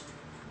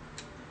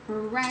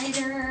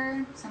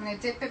brighter. So I'm gonna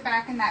dip it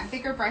back in that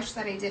bigger brush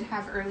that I did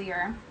have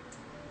earlier.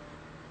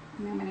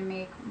 And I'm gonna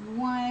make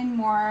one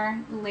more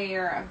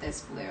layer of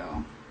this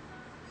blue.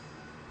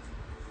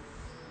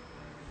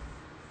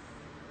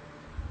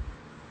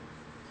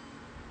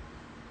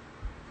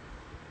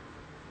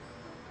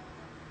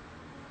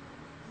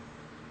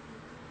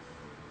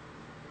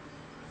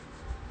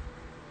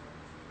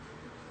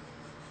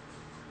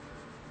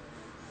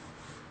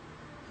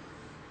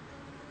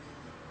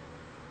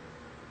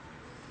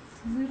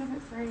 A little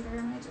bit brighter.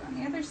 I'm going to do on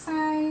the other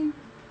side.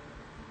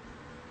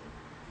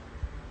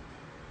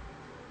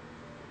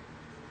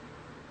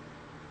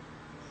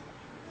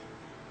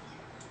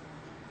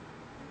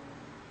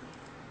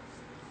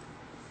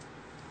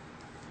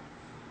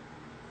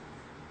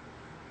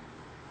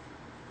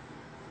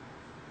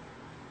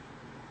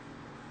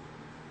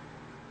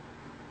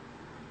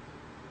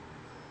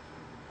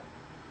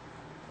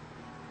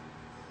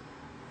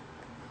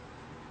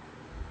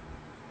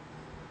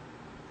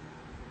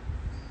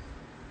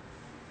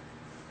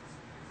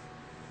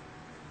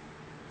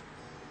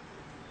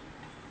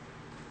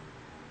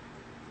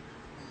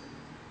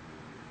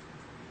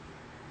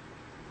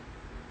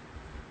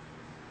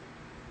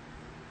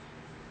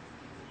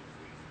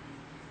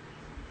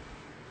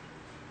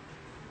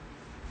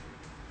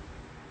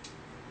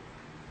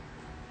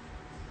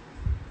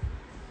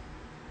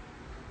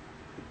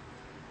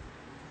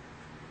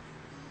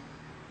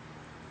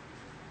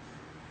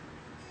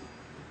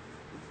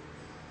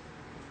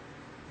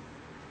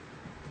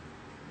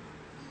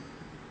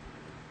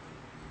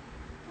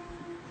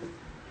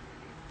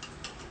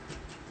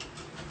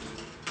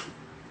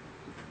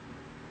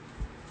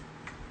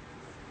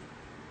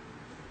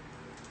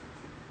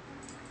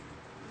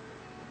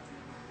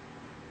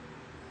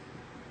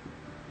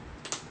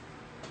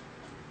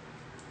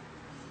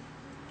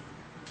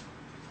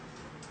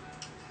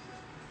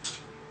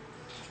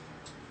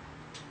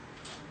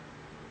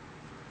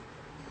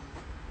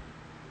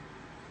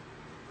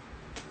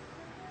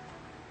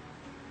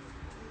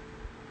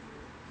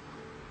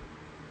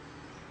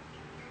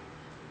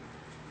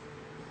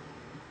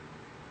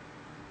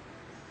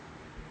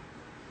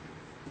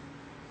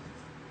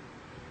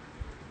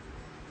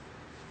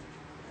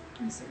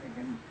 I'm sorry,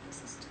 we're gonna fix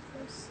this too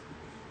close.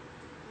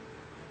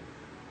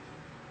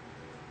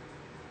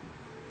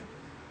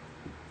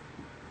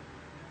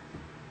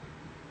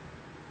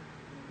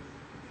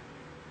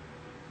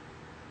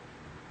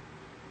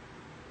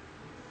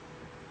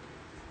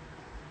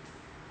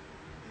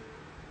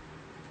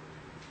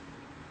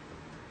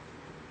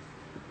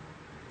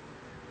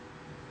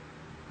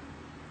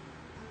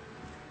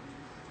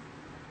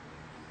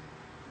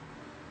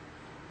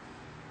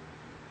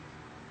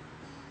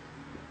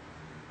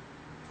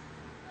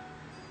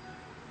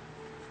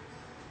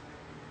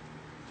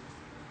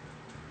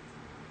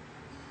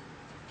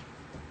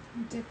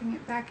 I'm dipping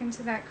it back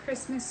into that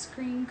Christmas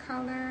screen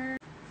color.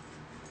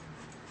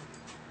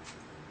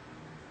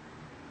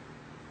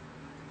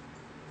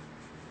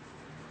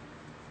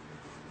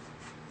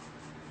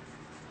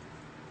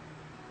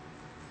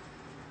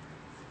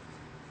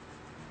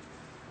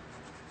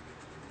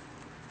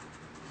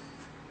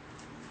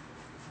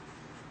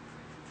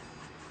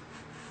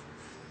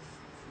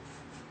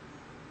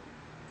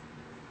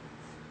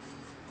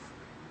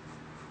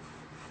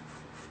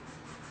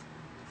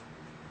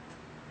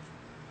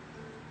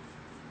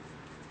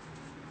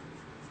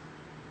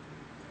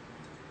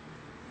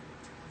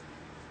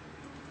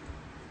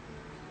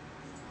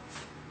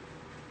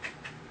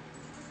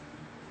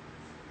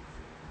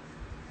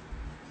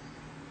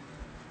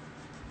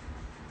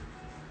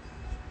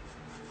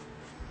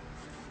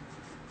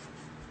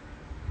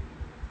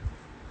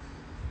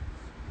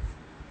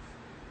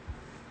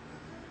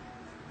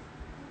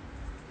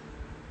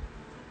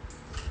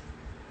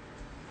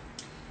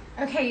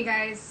 Okay, you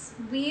guys,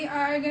 we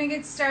are gonna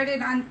get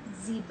started on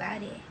the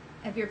body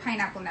of your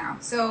pineapple now.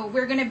 So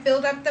we're gonna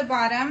build up the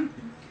bottom.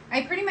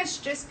 I pretty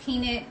much just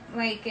paint it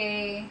like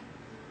a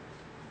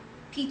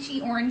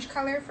peachy orange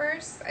color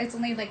first. It's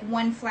only like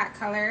one flat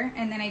color,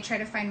 and then I try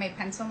to find my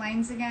pencil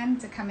lines again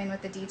to come in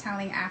with the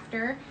detailing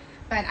after.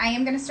 But I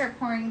am going to start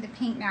pouring the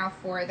paint now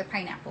for the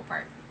pineapple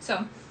part.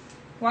 So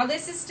while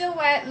this is still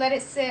wet, let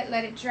it sit,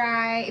 let it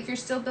dry. If you're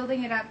still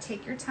building it up,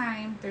 take your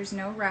time. There's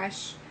no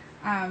rush.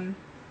 I'll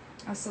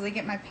slowly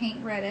get my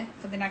paint ready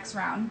for the next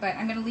round, but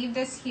I'm going to leave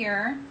this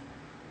here.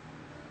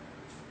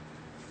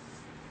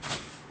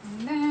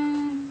 And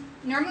then,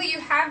 normally you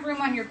have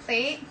room on your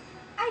plate.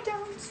 I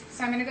don't.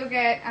 So I'm going to go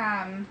get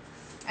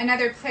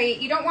another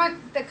plate. You don't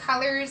want the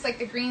colors, like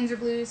the greens or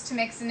blues, to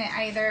mix in it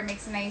either. It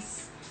makes a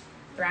nice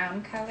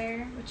brown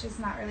color, which is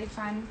not really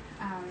fun.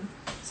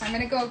 So I'm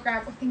going to go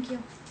grab, oh, thank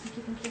you. Thank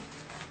you, thank you.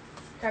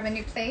 Grab a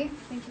new plate.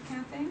 Thank you,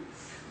 Catherine.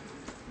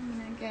 I'm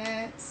going to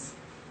get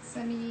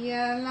some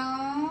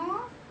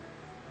yellow.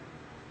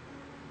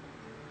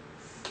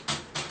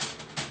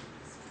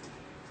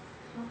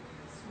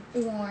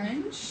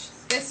 Orange.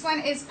 This one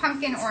is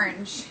pumpkin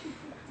orange.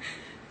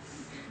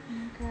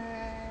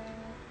 Okay.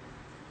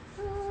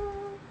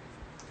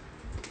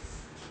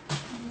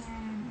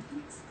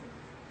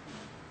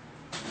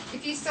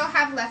 If you still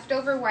have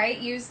leftover white,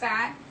 use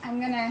that.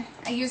 I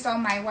used all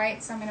my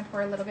white, so I'm gonna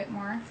pour a little bit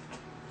more.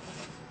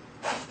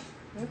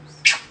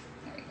 Oops.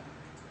 There we go.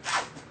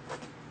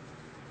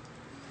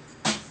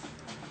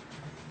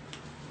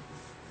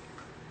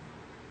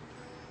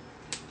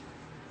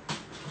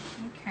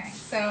 Okay,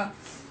 so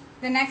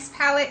the next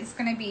palette is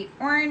going to be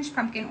orange,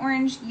 pumpkin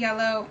orange,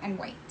 yellow, and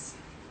white.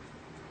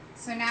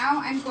 So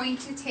now I'm going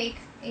to take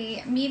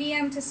a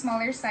medium to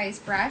smaller size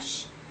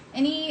brush.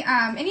 Any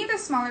of the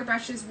smaller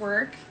brushes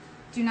work.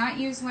 Do not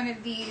use one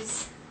of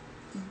these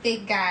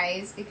big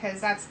guys because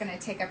that's going to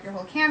take up your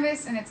whole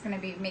canvas and it's going to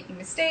be making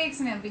mistakes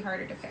and it'll be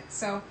harder to fix.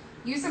 So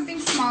use something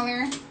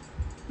smaller,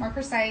 more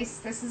precise.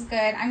 This is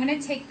good. I'm going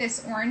to take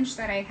this orange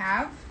that I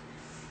have,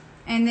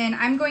 and then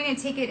I'm going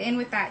to take it in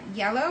with that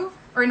yellow,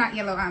 or not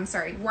yellow, I'm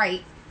sorry,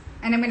 white.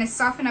 And I'm going to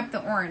soften up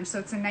the orange so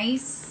it's a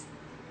nice,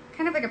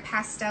 kind of like a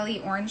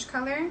pastel-y orange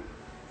color.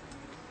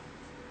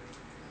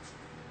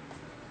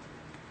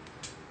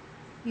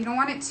 You don't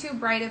want it too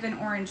bright of an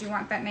orange. You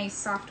want that nice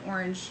soft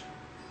orange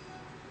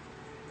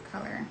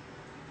color.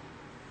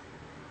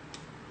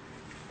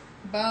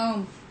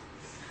 Boom.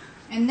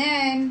 And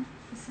then,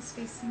 this is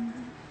facing up.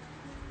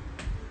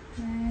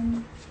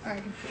 Then, oh, I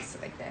can face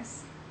it like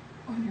this.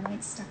 Oh, no,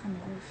 it's stuck on the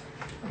roof.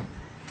 Oh.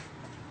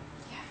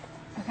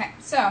 Yeah. Okay,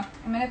 so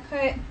I'm gonna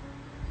put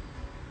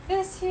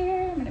this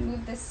here. I'm gonna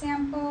move this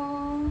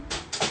sample.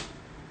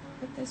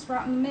 Put this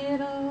right in the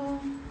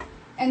middle.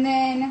 And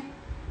then,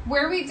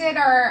 where we did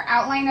our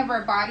outline of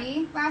our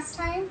body last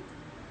time,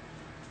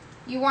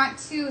 you want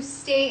to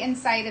stay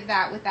inside of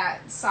that with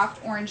that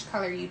soft orange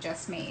color you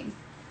just made.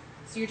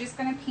 So you're just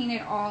going to paint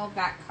it all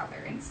that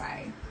color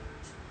inside.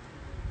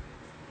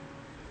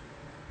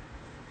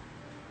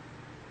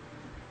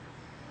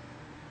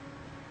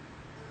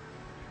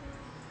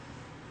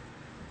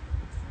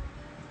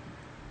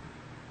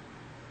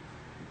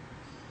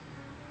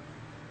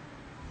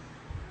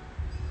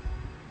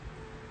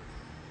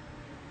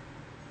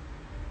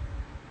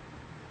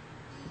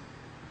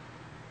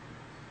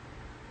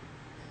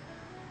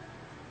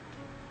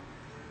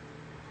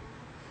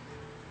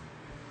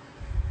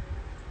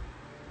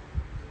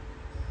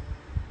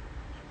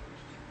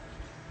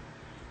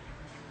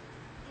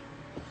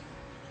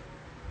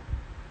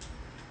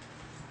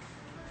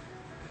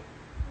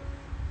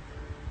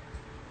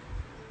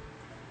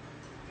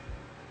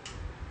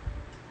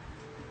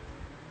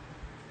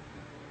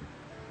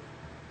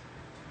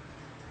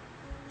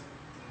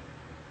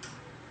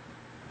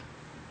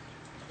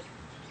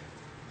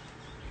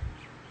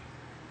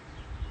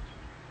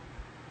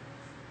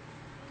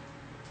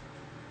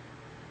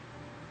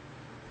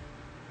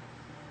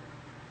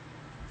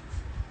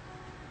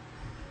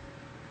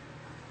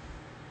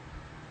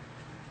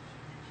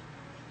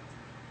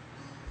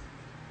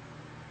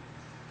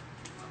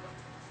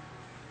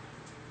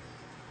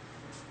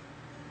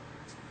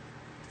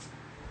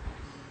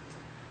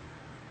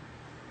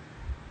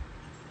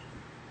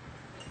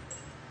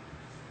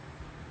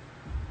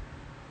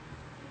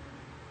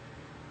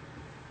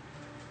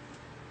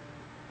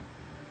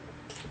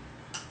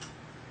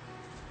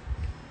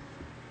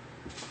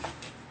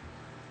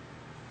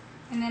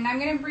 And then I'm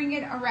going to bring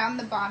it around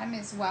the bottom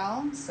as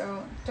well.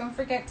 So don't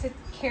forget to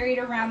carry it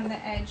around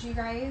the edge, you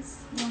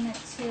guys. You want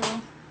it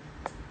to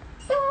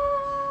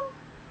boom,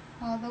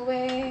 all the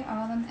way,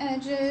 all them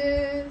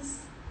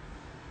edges.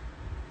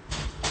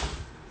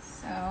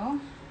 So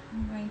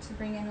I'm going to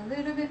bring in a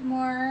little bit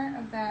more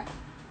of that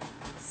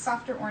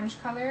softer orange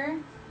color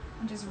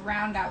and just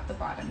round out the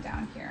bottom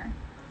down here.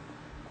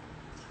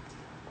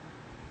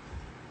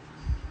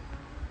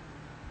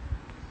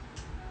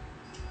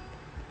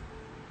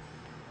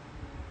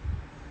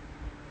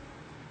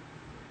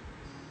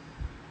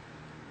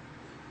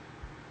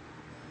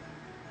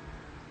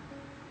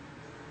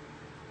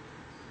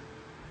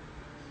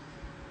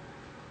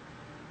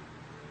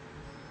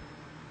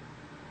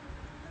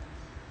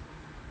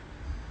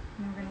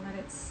 And we're going to let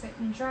it sit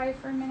and dry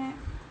for a minute.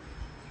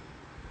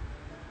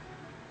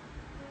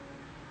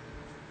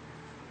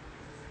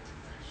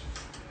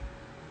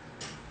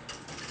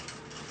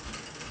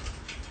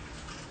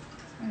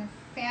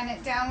 fan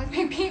it down with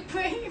my paint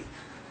plate.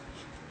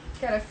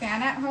 Got a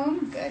fan at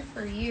home? Good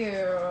for you.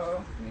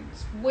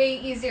 It's way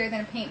easier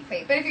than a paint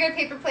plate. But if you got a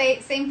paper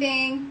plate, same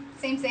thing.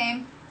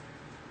 Same.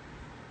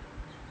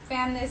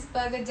 Fan this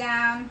bugger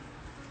down.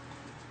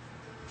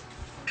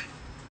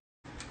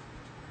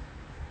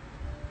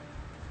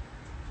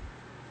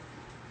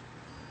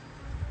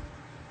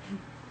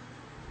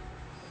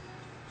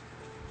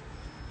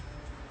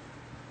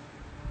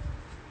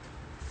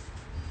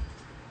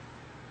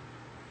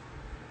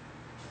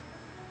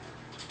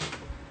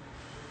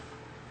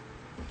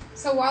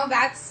 So while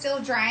that's still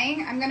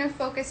drying, I'm gonna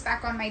focus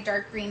back on my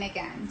dark green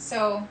again.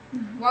 So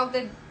while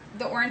the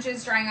orange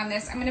is drying on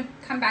this, I'm gonna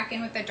come back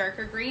in with the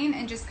darker green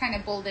and just kind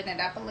of bolden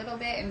it up a little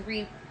bit and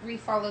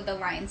re-follow the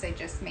lines I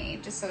just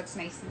made, just so it's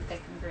nice and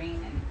thick and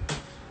green and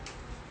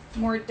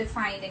more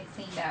defined and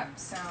cleaned up.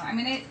 So I'm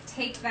gonna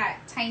take that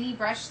tiny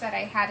brush that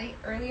I had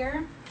earlier.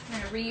 I'm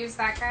gonna reuse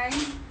that guy.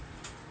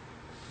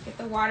 Get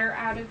the water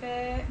out of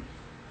it.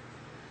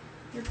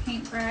 Your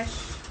paintbrush.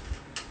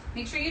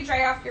 Make sure you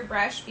dry off your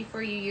brush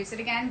before you use it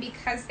again,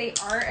 because they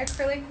are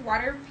acrylic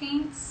water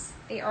paints.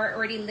 They are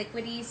already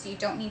liquidy, so you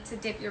don't need to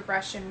dip your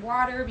brush in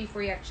water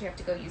before you actually have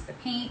to go use the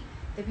paint.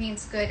 The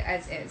paint's good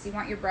as is. You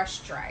want your brush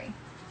dry.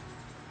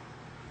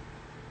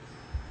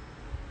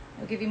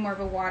 It'll give you more of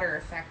a water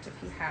effect if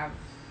you have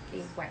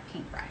a wet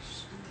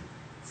paintbrush.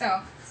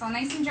 So it's all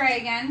nice and dry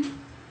again.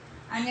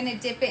 I'm gonna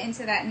dip it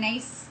into that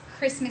nice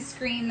Christmas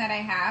green that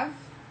I have.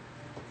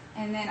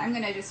 And then I'm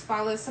gonna just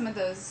follow some of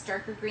those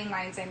darker green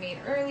lines I made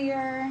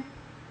earlier.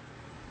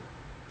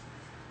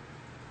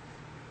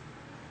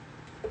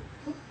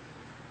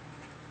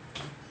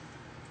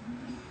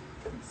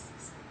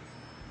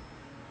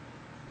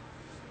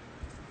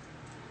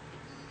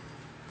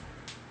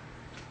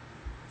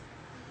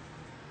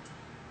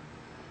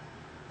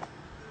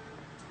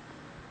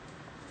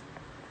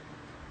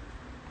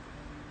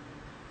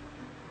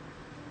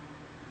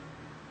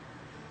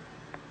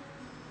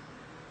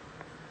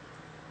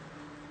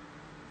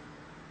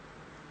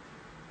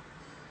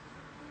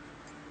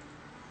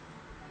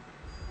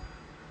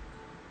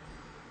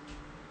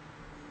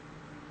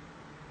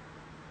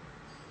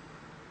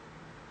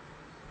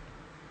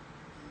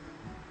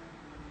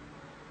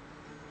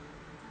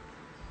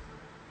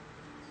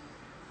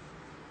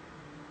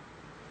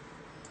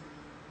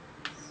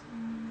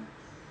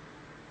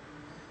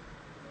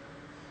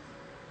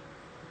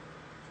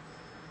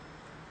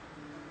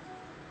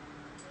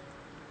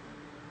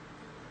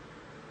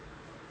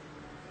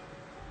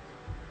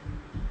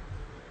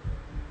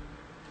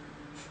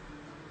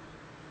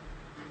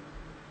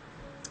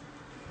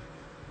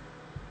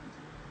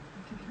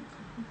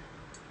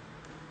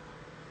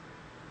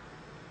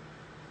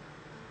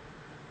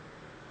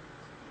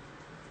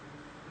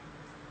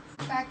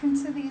 Back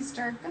into these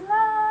darker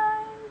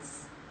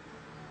lines.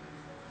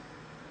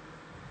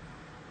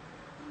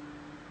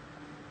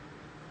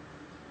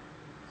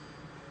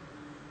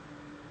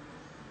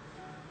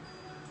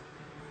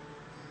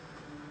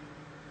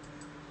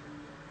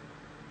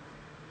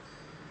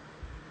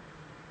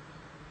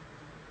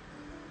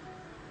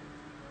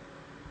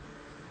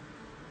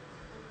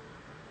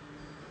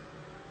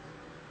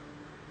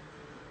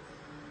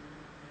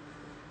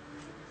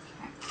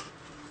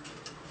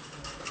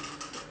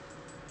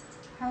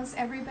 How's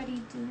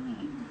everybody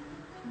doing?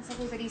 How's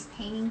everybody's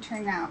painting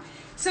turn out?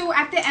 So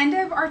at the end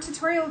of our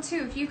tutorial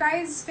too, if you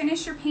guys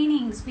finish your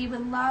paintings, we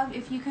would love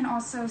if you can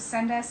also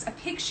send us a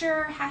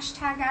picture,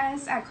 hashtag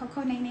us at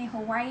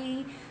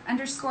 @CocoNeneHawaii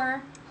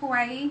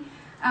 _Hawaii.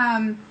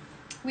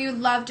 We would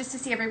love just to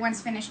see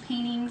everyone's finished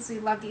paintings. We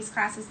love these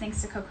classes.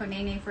 Thanks to Coco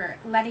Nene for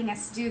letting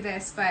us do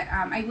this. But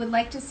I would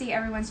like to see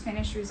everyone's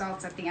finished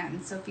results at the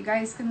end. So if you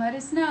guys can let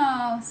us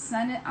know,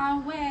 send it our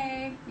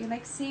way. We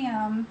like to see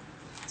them.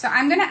 So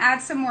I'm gonna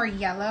add some more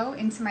yellow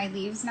into my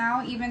leaves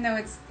now, even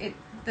though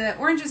the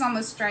orange is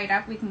almost dried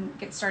up. We can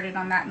get started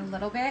on that in a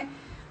little bit,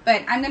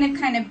 but I'm gonna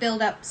kind of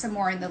build up some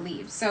more in the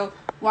leaves. So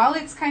while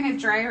it's kind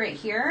of dry right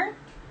here,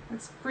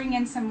 let's bring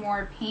in some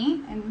more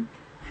paint and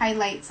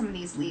highlight some of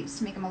these leaves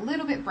to make them a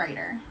little bit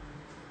brighter.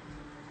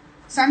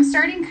 So I'm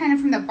starting kind of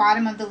from the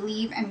bottom of the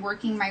leaf and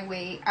working my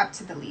way up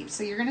to the leaf.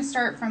 So you're gonna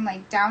start from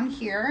like down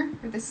here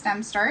where the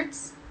stem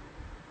starts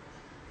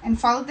and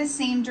follow the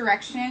same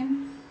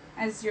direction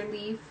as your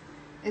leaf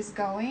is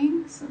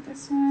going. So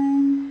this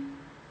one,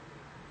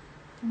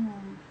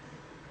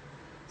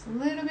 it's a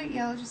little bit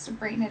yellow just to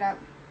brighten it up.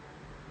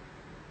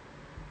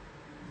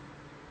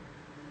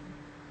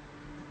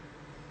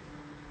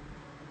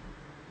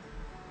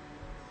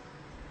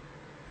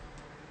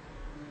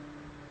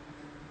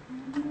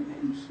 A little bit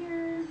in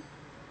here.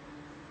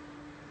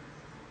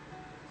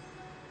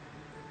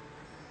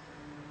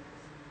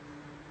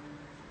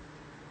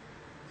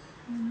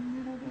 And a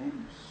little bit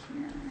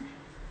here.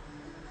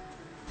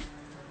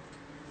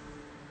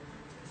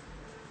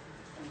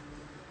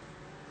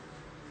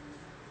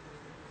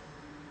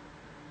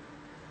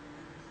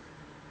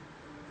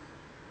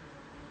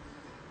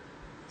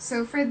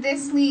 So for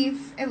this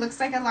leaf, it looks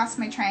like I lost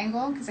my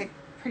triangle because I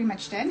pretty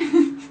much did.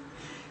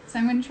 So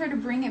I'm going to try to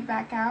bring it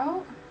back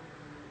out.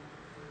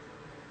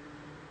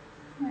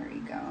 There we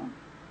go. I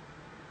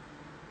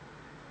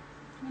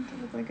want it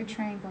to look like a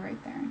triangle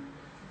right there.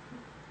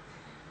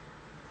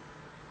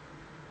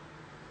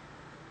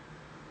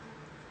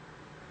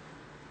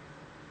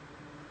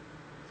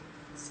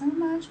 So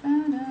much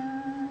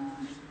better.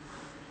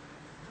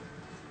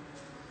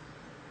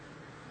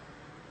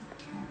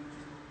 Okay.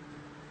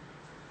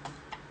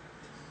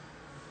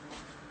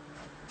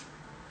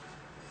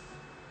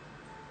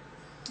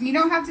 You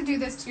don't have to do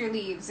this to your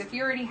leaves. If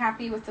you're already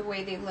happy with the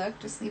way they look,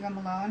 just leave them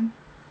alone.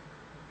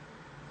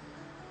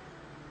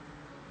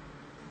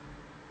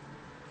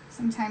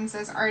 Sometimes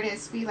as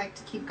artists, we like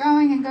to keep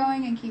going and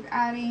going and keep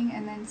adding,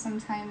 and then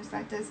sometimes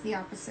that does the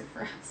opposite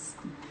for us.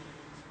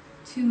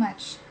 Too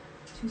much,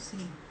 too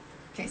soon.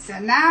 Okay, so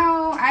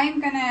now I'm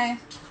gonna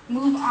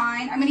move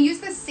on. I'm gonna use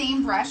the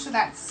same brush, so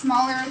that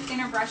smaller,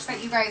 thinner brush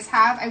that you guys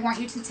have. I want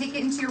you to take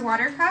it into your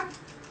water cup,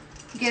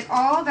 get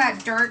all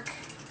that dark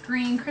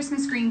green,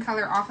 Christmas green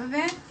color off of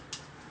it.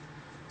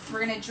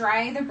 We're gonna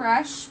dry the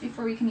brush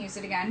before we can use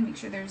it again. Make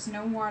sure there's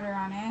no water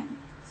on it.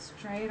 Let's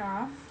dry it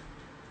off.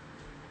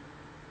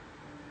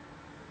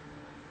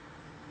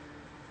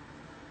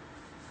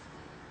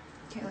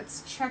 Okay,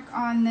 let's check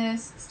on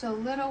this. It's still a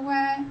little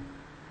wet.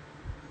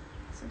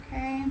 It's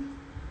okay.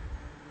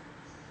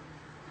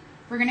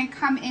 We're gonna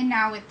come in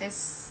now with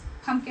this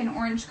pumpkin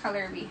orange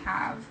color we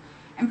have.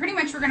 And pretty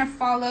much we're gonna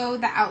follow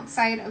the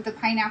outside of the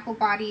pineapple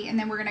body, and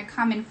then we're gonna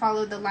come and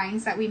follow the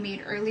lines that we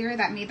made earlier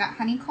that made that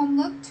honeycomb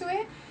look to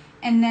it.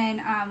 And then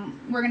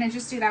we're gonna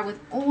just do that with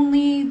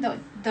only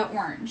the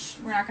orange.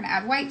 We're not gonna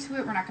add white to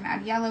it. We're not gonna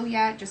add yellow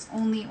yet, just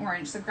only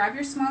orange. So grab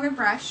your smaller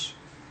brush,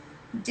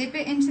 dip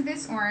it into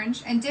this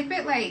orange, and dip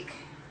it like,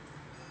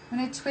 I'm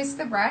gonna twist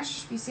the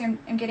brush. You see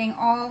I'm getting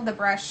all the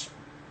brush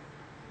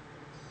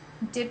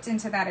dipped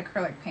into that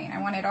acrylic paint.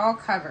 I want it all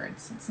covered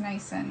so it's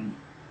nice, and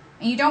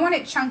you don't want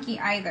it chunky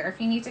either. If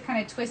you need to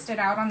kind of twist it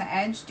out on the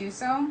edge, do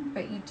so,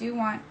 but you do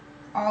want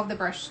all the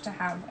brush to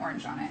have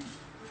orange on it.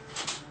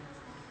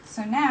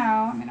 So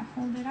now I'm gonna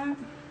hold it up.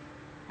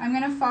 I'm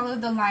gonna follow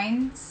the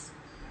lines,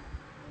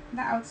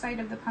 the outside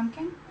of the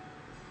pumpkin.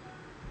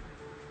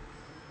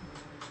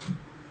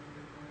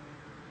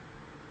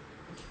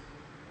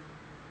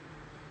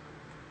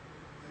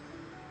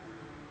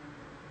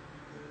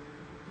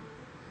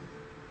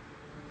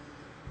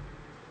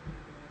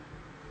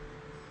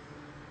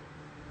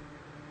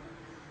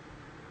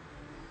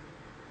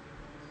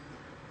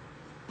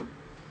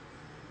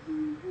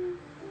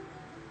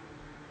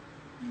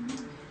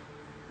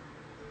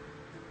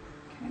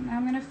 Now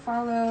I'm going to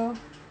follow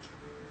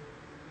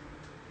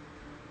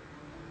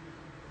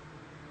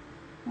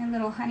my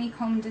little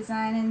honeycomb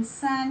design in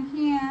sun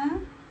here.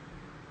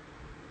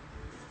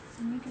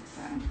 Let me get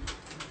the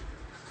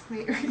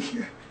plate right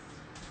here.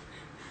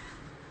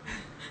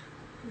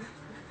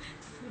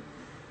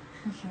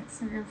 Okay,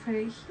 so we're going to put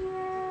it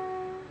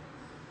here.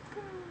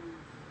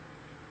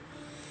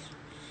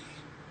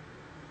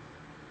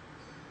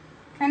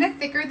 Kind of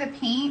thicker the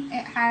paint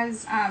it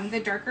has, the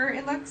darker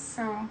it looks,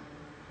 so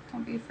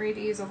don't be afraid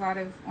to use a lot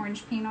of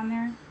orange paint on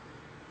there.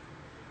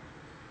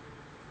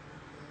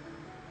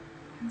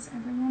 How's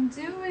everyone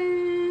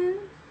doing?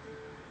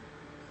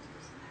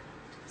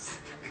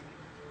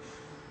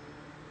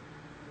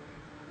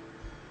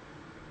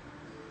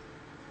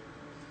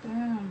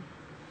 Boom.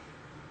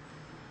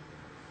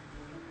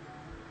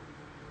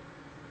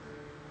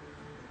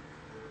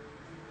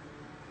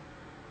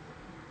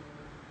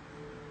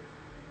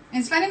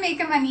 It's fun to make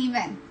them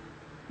uneven.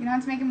 You don't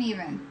have to make them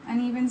even.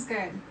 Uneven's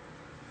good.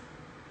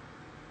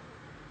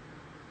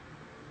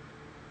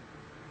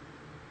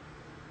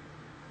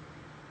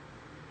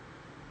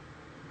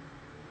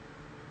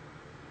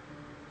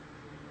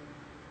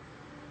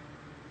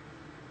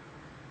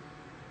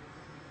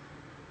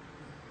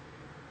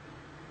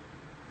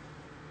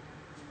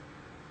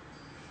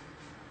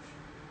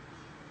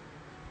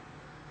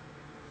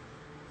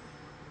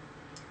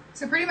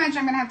 So pretty much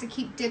I'm gonna have to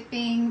keep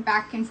dipping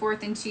back and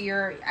forth into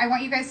your, I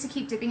want you guys to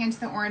keep dipping into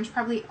the orange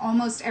probably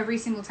almost every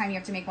single time you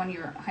have to make one of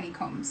your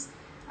honeycombs.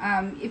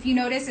 If you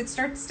notice, it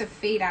starts to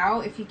fade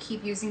out if you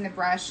keep using the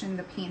brush and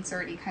the paint's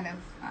already kind of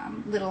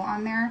little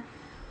on there.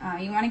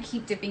 You wanna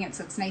keep dipping it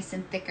so it's nice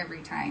and thick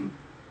every time.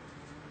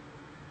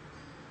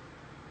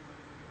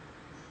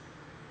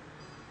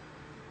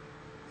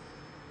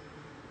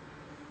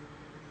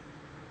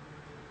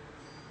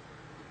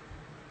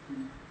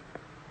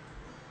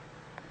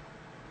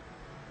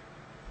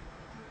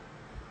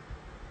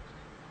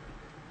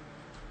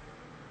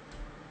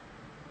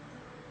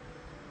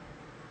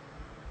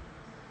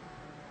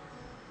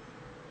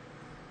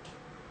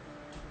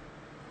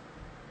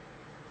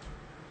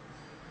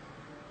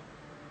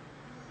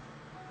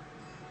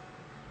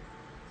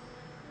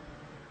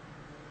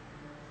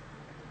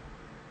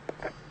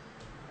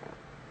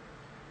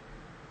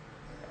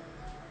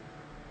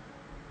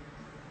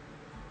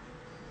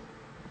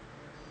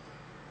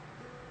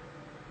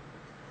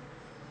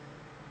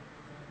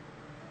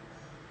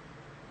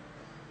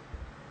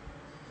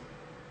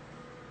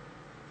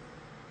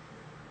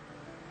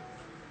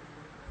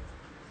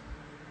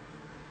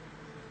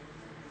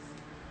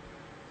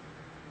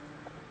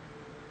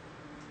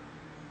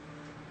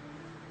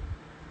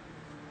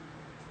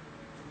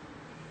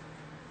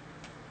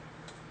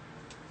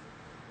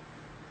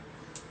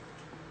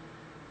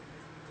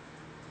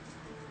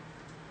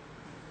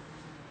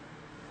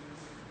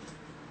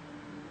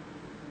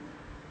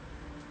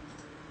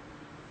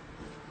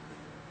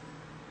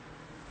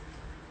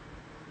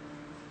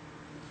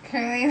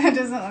 curly. That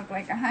doesn't look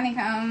like a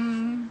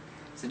honeycomb.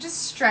 So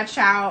just stretch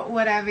out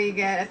whatever you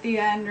get at the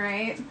end,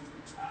 right?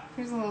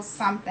 Here's a little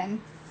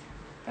something,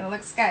 but it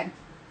looks good.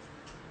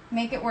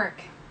 Make it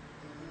work.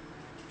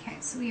 Okay,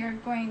 so we are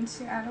going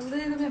to add a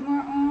little bit more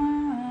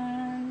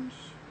orange.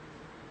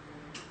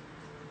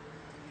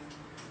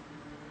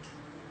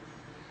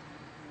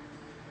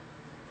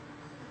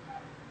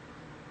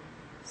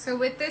 So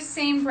with this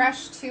same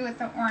brush too, with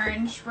the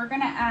orange, we're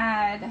gonna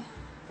add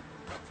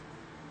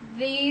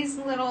these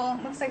little,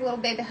 looks like little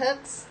baby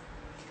hooks.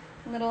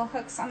 Little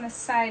hooks on the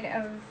side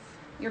of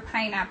your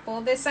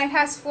pineapple. This side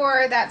has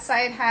 4, that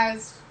side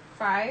has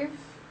 5.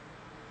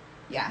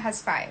 Yeah, it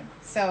has 5.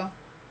 So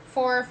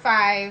 4,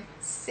 5,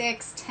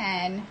 6,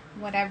 10,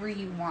 whatever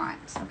you want,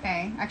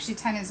 okay? Actually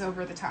 10 is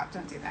over the top,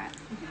 don't do that.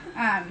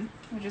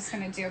 We're just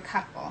gonna do a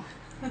couple.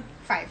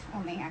 5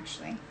 only,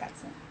 actually,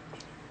 that's it.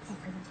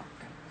 Over the top,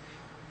 go.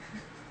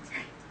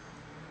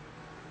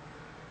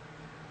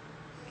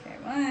 Okay,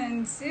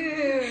 1,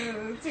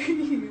 2,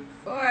 3,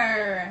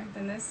 4.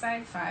 Then this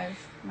side 5,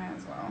 might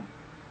as well.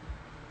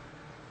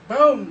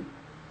 Boom!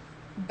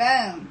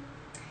 Boom.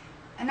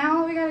 And now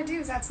all we gotta do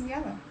is add some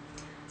yellow.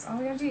 That's all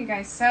we gotta do, you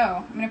guys. So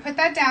I'm gonna put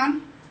that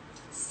down.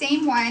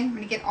 Same one. I'm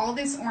gonna get all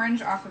this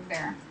orange off of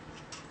there.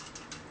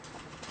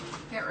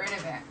 Get rid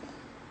of it.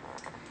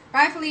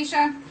 Bye,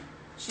 Felicia.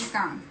 She's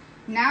gone.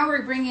 Now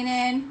we're bringing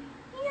in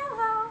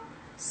yellow.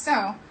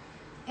 So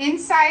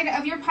inside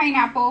of your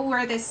pineapple,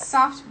 where this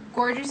soft,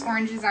 gorgeous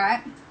orange is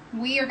at,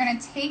 we are gonna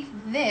take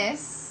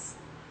this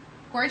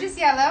gorgeous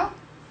yellow,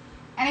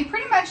 and I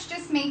pretty much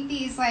just make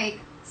these like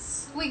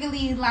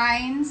squiggly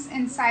lines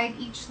inside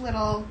each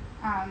little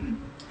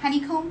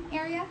honeycomb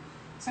area.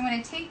 So I'm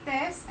going to take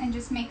this and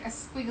just make a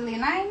squiggly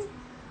line,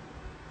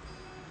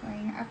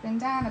 going up and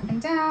down, up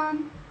and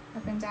down,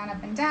 up and down,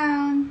 up and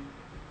down,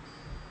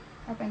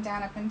 up and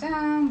down, up and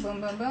down,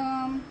 boom, boom,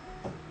 boom.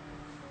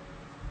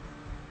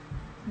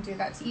 And do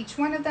that to each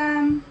one of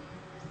them.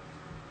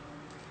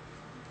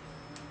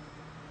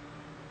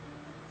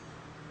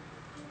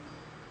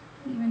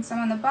 Even some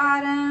on the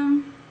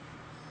bottom.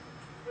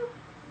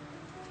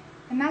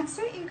 And that's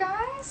it, you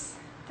guys.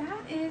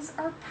 That is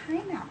our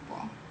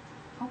pineapple.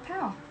 Oh,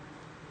 pal.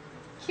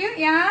 Cute,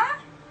 yeah?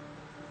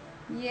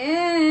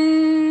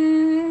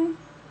 Yeah.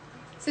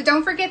 So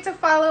don't forget to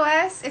follow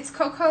us. It's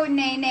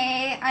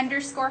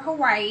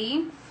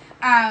CocoNene_Hawaii.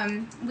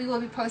 We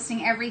will be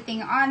posting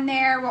everything on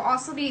there. We'll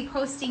also be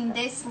posting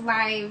this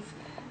live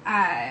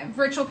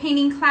virtual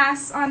painting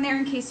class on there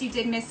in case you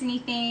did miss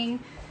anything.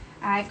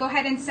 Go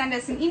ahead and send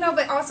us an email,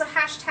 but also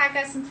hashtag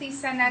us, and please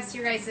send us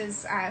your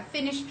guys'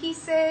 finished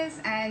pieces,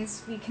 and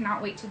we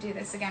cannot wait to do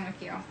this again with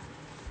you.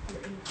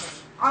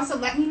 Also,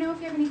 let me know if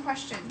you have any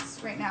questions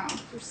right now.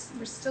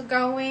 We're still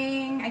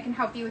going. I can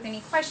help you with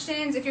any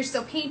questions. If you're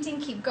still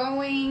painting, keep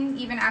going.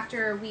 Even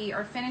after we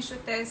are finished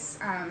with this,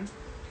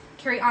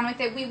 carry on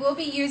with it. We will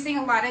be using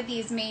a lot of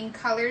these main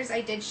colors I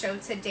did show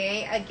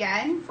today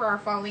again for our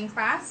following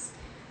class,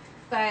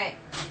 but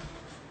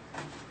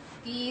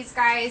these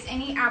guys,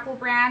 any Apple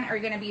brand, are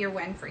going to be your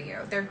win for you.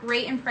 They're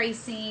great in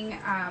pricing.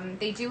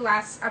 They do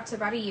last up to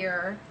about a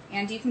year,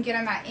 and you can get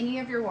them at any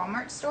of your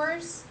Walmart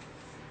stores.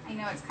 I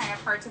know it's kind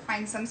of hard to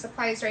find some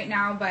supplies right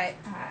now, but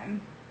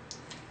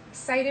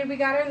excited we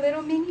got our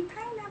little mini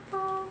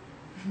pineapple.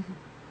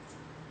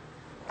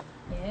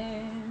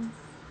 Yes.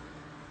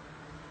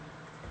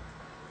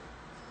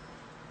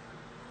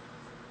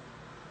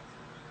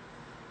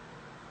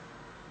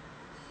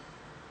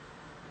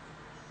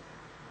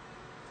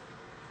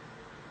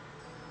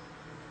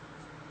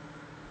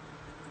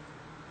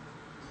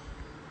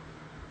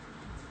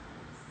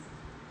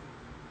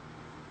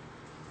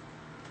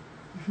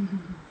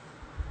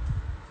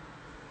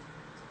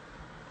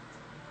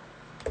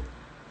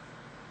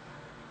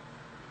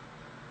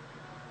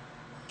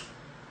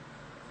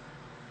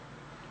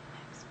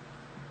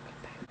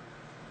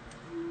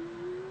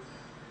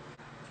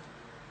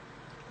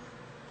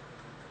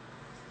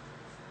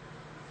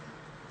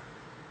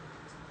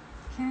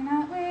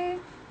 Cannot wait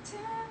to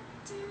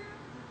do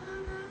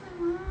another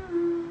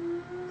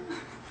one.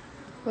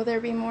 Will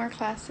there be more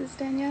classes,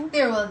 Danielle?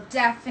 There will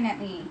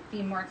definitely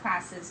be more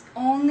classes,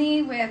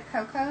 only with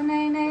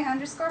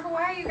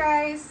CocoNene_Hawaii, you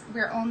guys.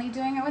 We're only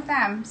doing it with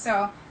them.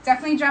 So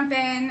definitely jump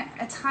in.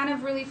 A ton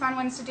of really fun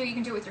ones to do. You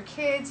can do it with your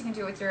kids, you can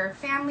do it with your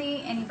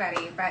family,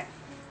 anybody. But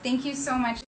thank you so much.